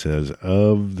website that says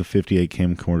of the 58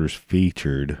 camcorders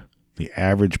featured, the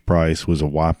average price was a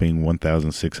whopping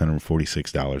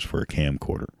 $1,646 for a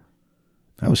camcorder.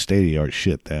 That was state-of-the-art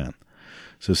shit then.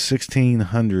 So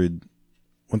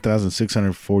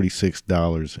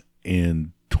 $1,646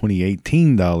 in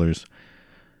 2018 dollars.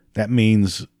 That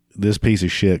means this piece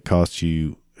of shit costs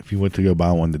you, if you went to go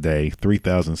buy one today,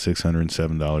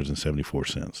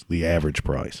 $3,607.74. The average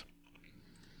price.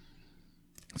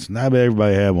 It's not bad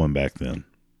everybody had one back then.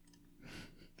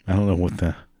 I don't know what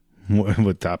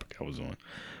topic I was on.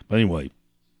 But anyway.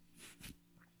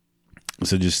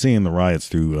 So just seeing the riots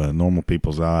through normal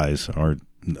people's eyes, or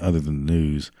other than the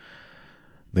news,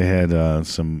 they had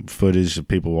some footage of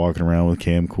people walking around with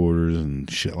camcorders and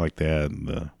shit like that.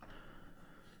 And,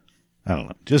 I don't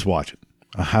know. Just watch it.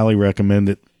 I highly recommend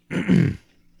it. I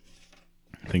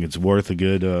think it's worth a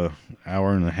good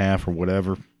hour and a half or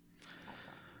whatever.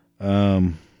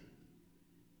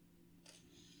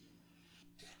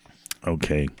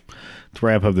 Okay. To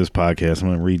wrap up this podcast, I'm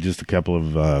going to read just a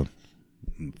couple of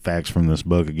facts from this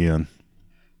book again,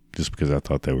 just because I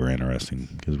thought they were interesting,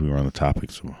 because we were on the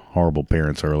topics of horrible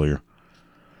parents earlier.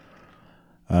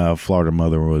 Florida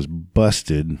mother was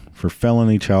busted for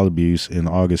felony child abuse in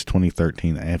August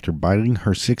 2013 after biting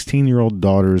her 16-year-old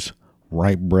daughter's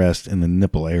right breast in the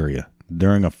nipple area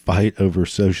during a fight over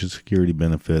Social Security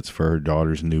benefits for her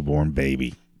daughter's newborn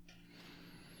baby.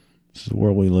 This is the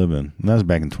world we live in. And that was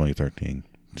back in 2013.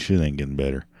 Shit ain't getting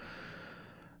better.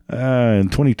 In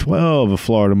 2012, a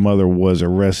Florida mother was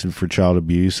arrested for child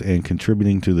abuse and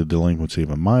contributing to the delinquency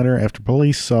of a minor after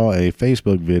police saw a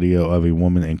Facebook video of a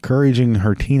woman encouraging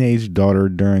her teenage daughter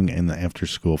during an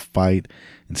after-school fight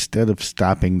instead of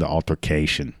stopping the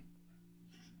altercation.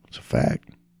 It's a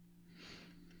fact.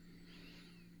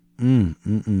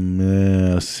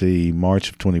 Let's see. March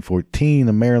of 2014,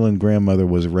 a Maryland grandmother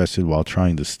was arrested while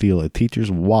trying to steal a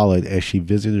teacher's wallet as she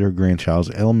visited her grandchild's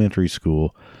elementary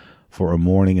school for a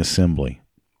morning assembly.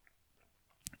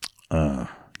 Yeah,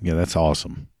 that's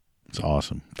awesome. It's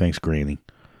awesome. Thanks, Granny.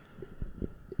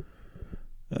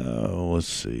 Let's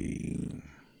see.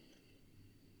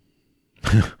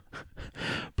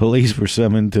 Police were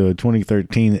summoned to a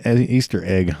 2013 Easter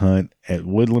egg hunt at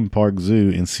Woodland Park Zoo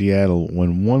in Seattle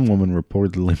when one woman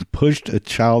reportedly pushed a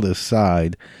child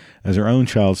aside as her own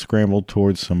child scrambled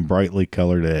towards some brightly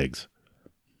colored eggs.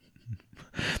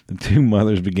 The two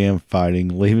mothers began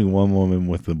fighting, leaving one woman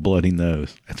with a bloody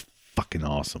nose. That's fucking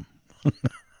awesome.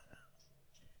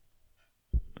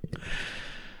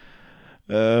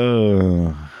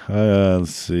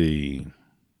 Let's see.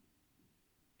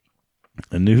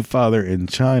 A new father in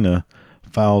China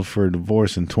filed for a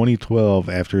divorce in 2012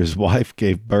 after his wife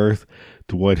gave birth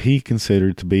to what he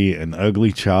considered to be an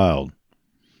ugly child.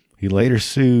 He later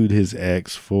sued his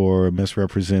ex for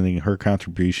misrepresenting her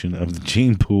contribution of the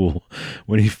gene pool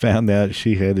when he found out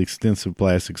she had extensive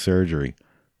plastic surgery.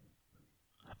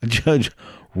 A judge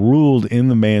ruled in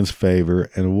the man's favor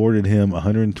and awarded him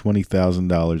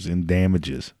 $120,000 in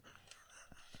damages.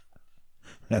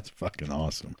 That's fucking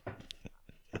awesome.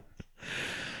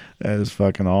 That is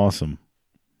fucking awesome.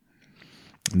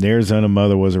 An Arizona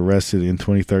mother was arrested in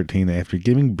 2013 after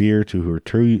giving beer to her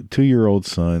two-year-old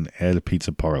son at a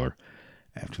pizza parlor.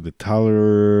 After the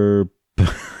toddler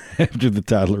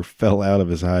fell out of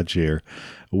his high chair,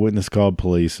 a witness called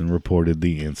police and reported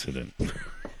the incident.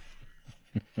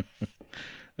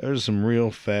 There's some real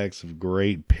facts of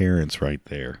great parents right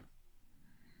there.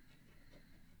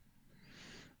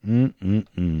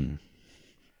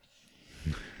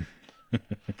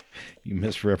 You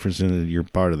misrepresented your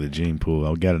part of the gene pool.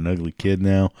 I got an ugly kid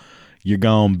now. You're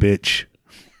gone, bitch.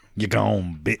 You're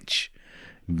gone, bitch.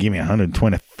 Give me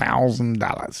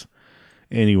 $120,000.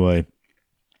 Anyway,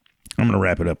 I'm going to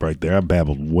wrap it up right there. I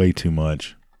babbled way too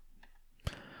much.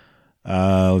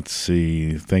 Let's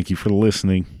see. Thank you for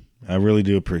listening. I really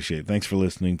do appreciate it. Thanks for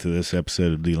listening to this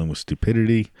episode of Dealing with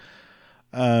Stupidity.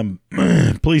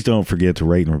 Please don't forget to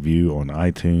rate and review on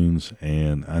iTunes.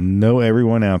 And I know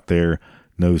everyone out there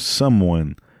knows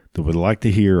someone that would like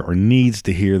to hear or needs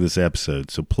to hear this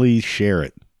episode. So please share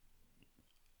it.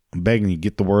 I'm begging you,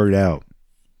 get the word out.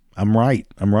 I'm right.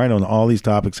 I'm right on all these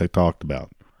topics I talked about.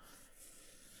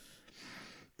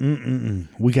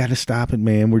 We got to stop it,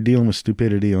 man. We're dealing with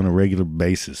stupidity on a regular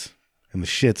basis. And the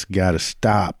shit's got to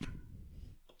stop.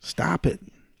 Stop it.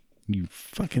 You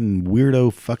fucking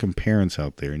weirdo fucking parents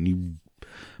out there. And you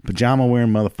pajama wearing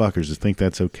motherfuckers that think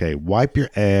that's okay. Wipe your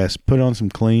ass. Put on some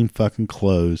clean fucking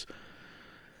clothes.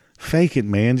 Fake it,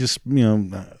 man. Just,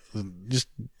 just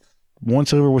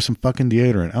once over with some fucking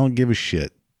deodorant. I don't give a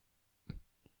shit.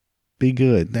 Be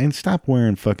good. And stop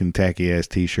wearing fucking tacky ass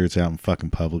t-shirts out in fucking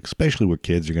public, especially where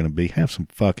kids are going to be. Have some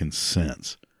fucking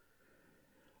sense.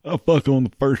 I'll fuck on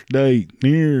the first date.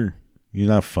 Here. You're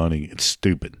not funny. It's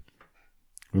stupid.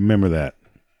 Remember that.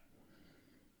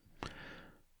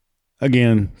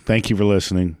 Again, thank you for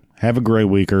listening. Have a great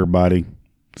week, everybody.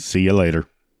 See you later.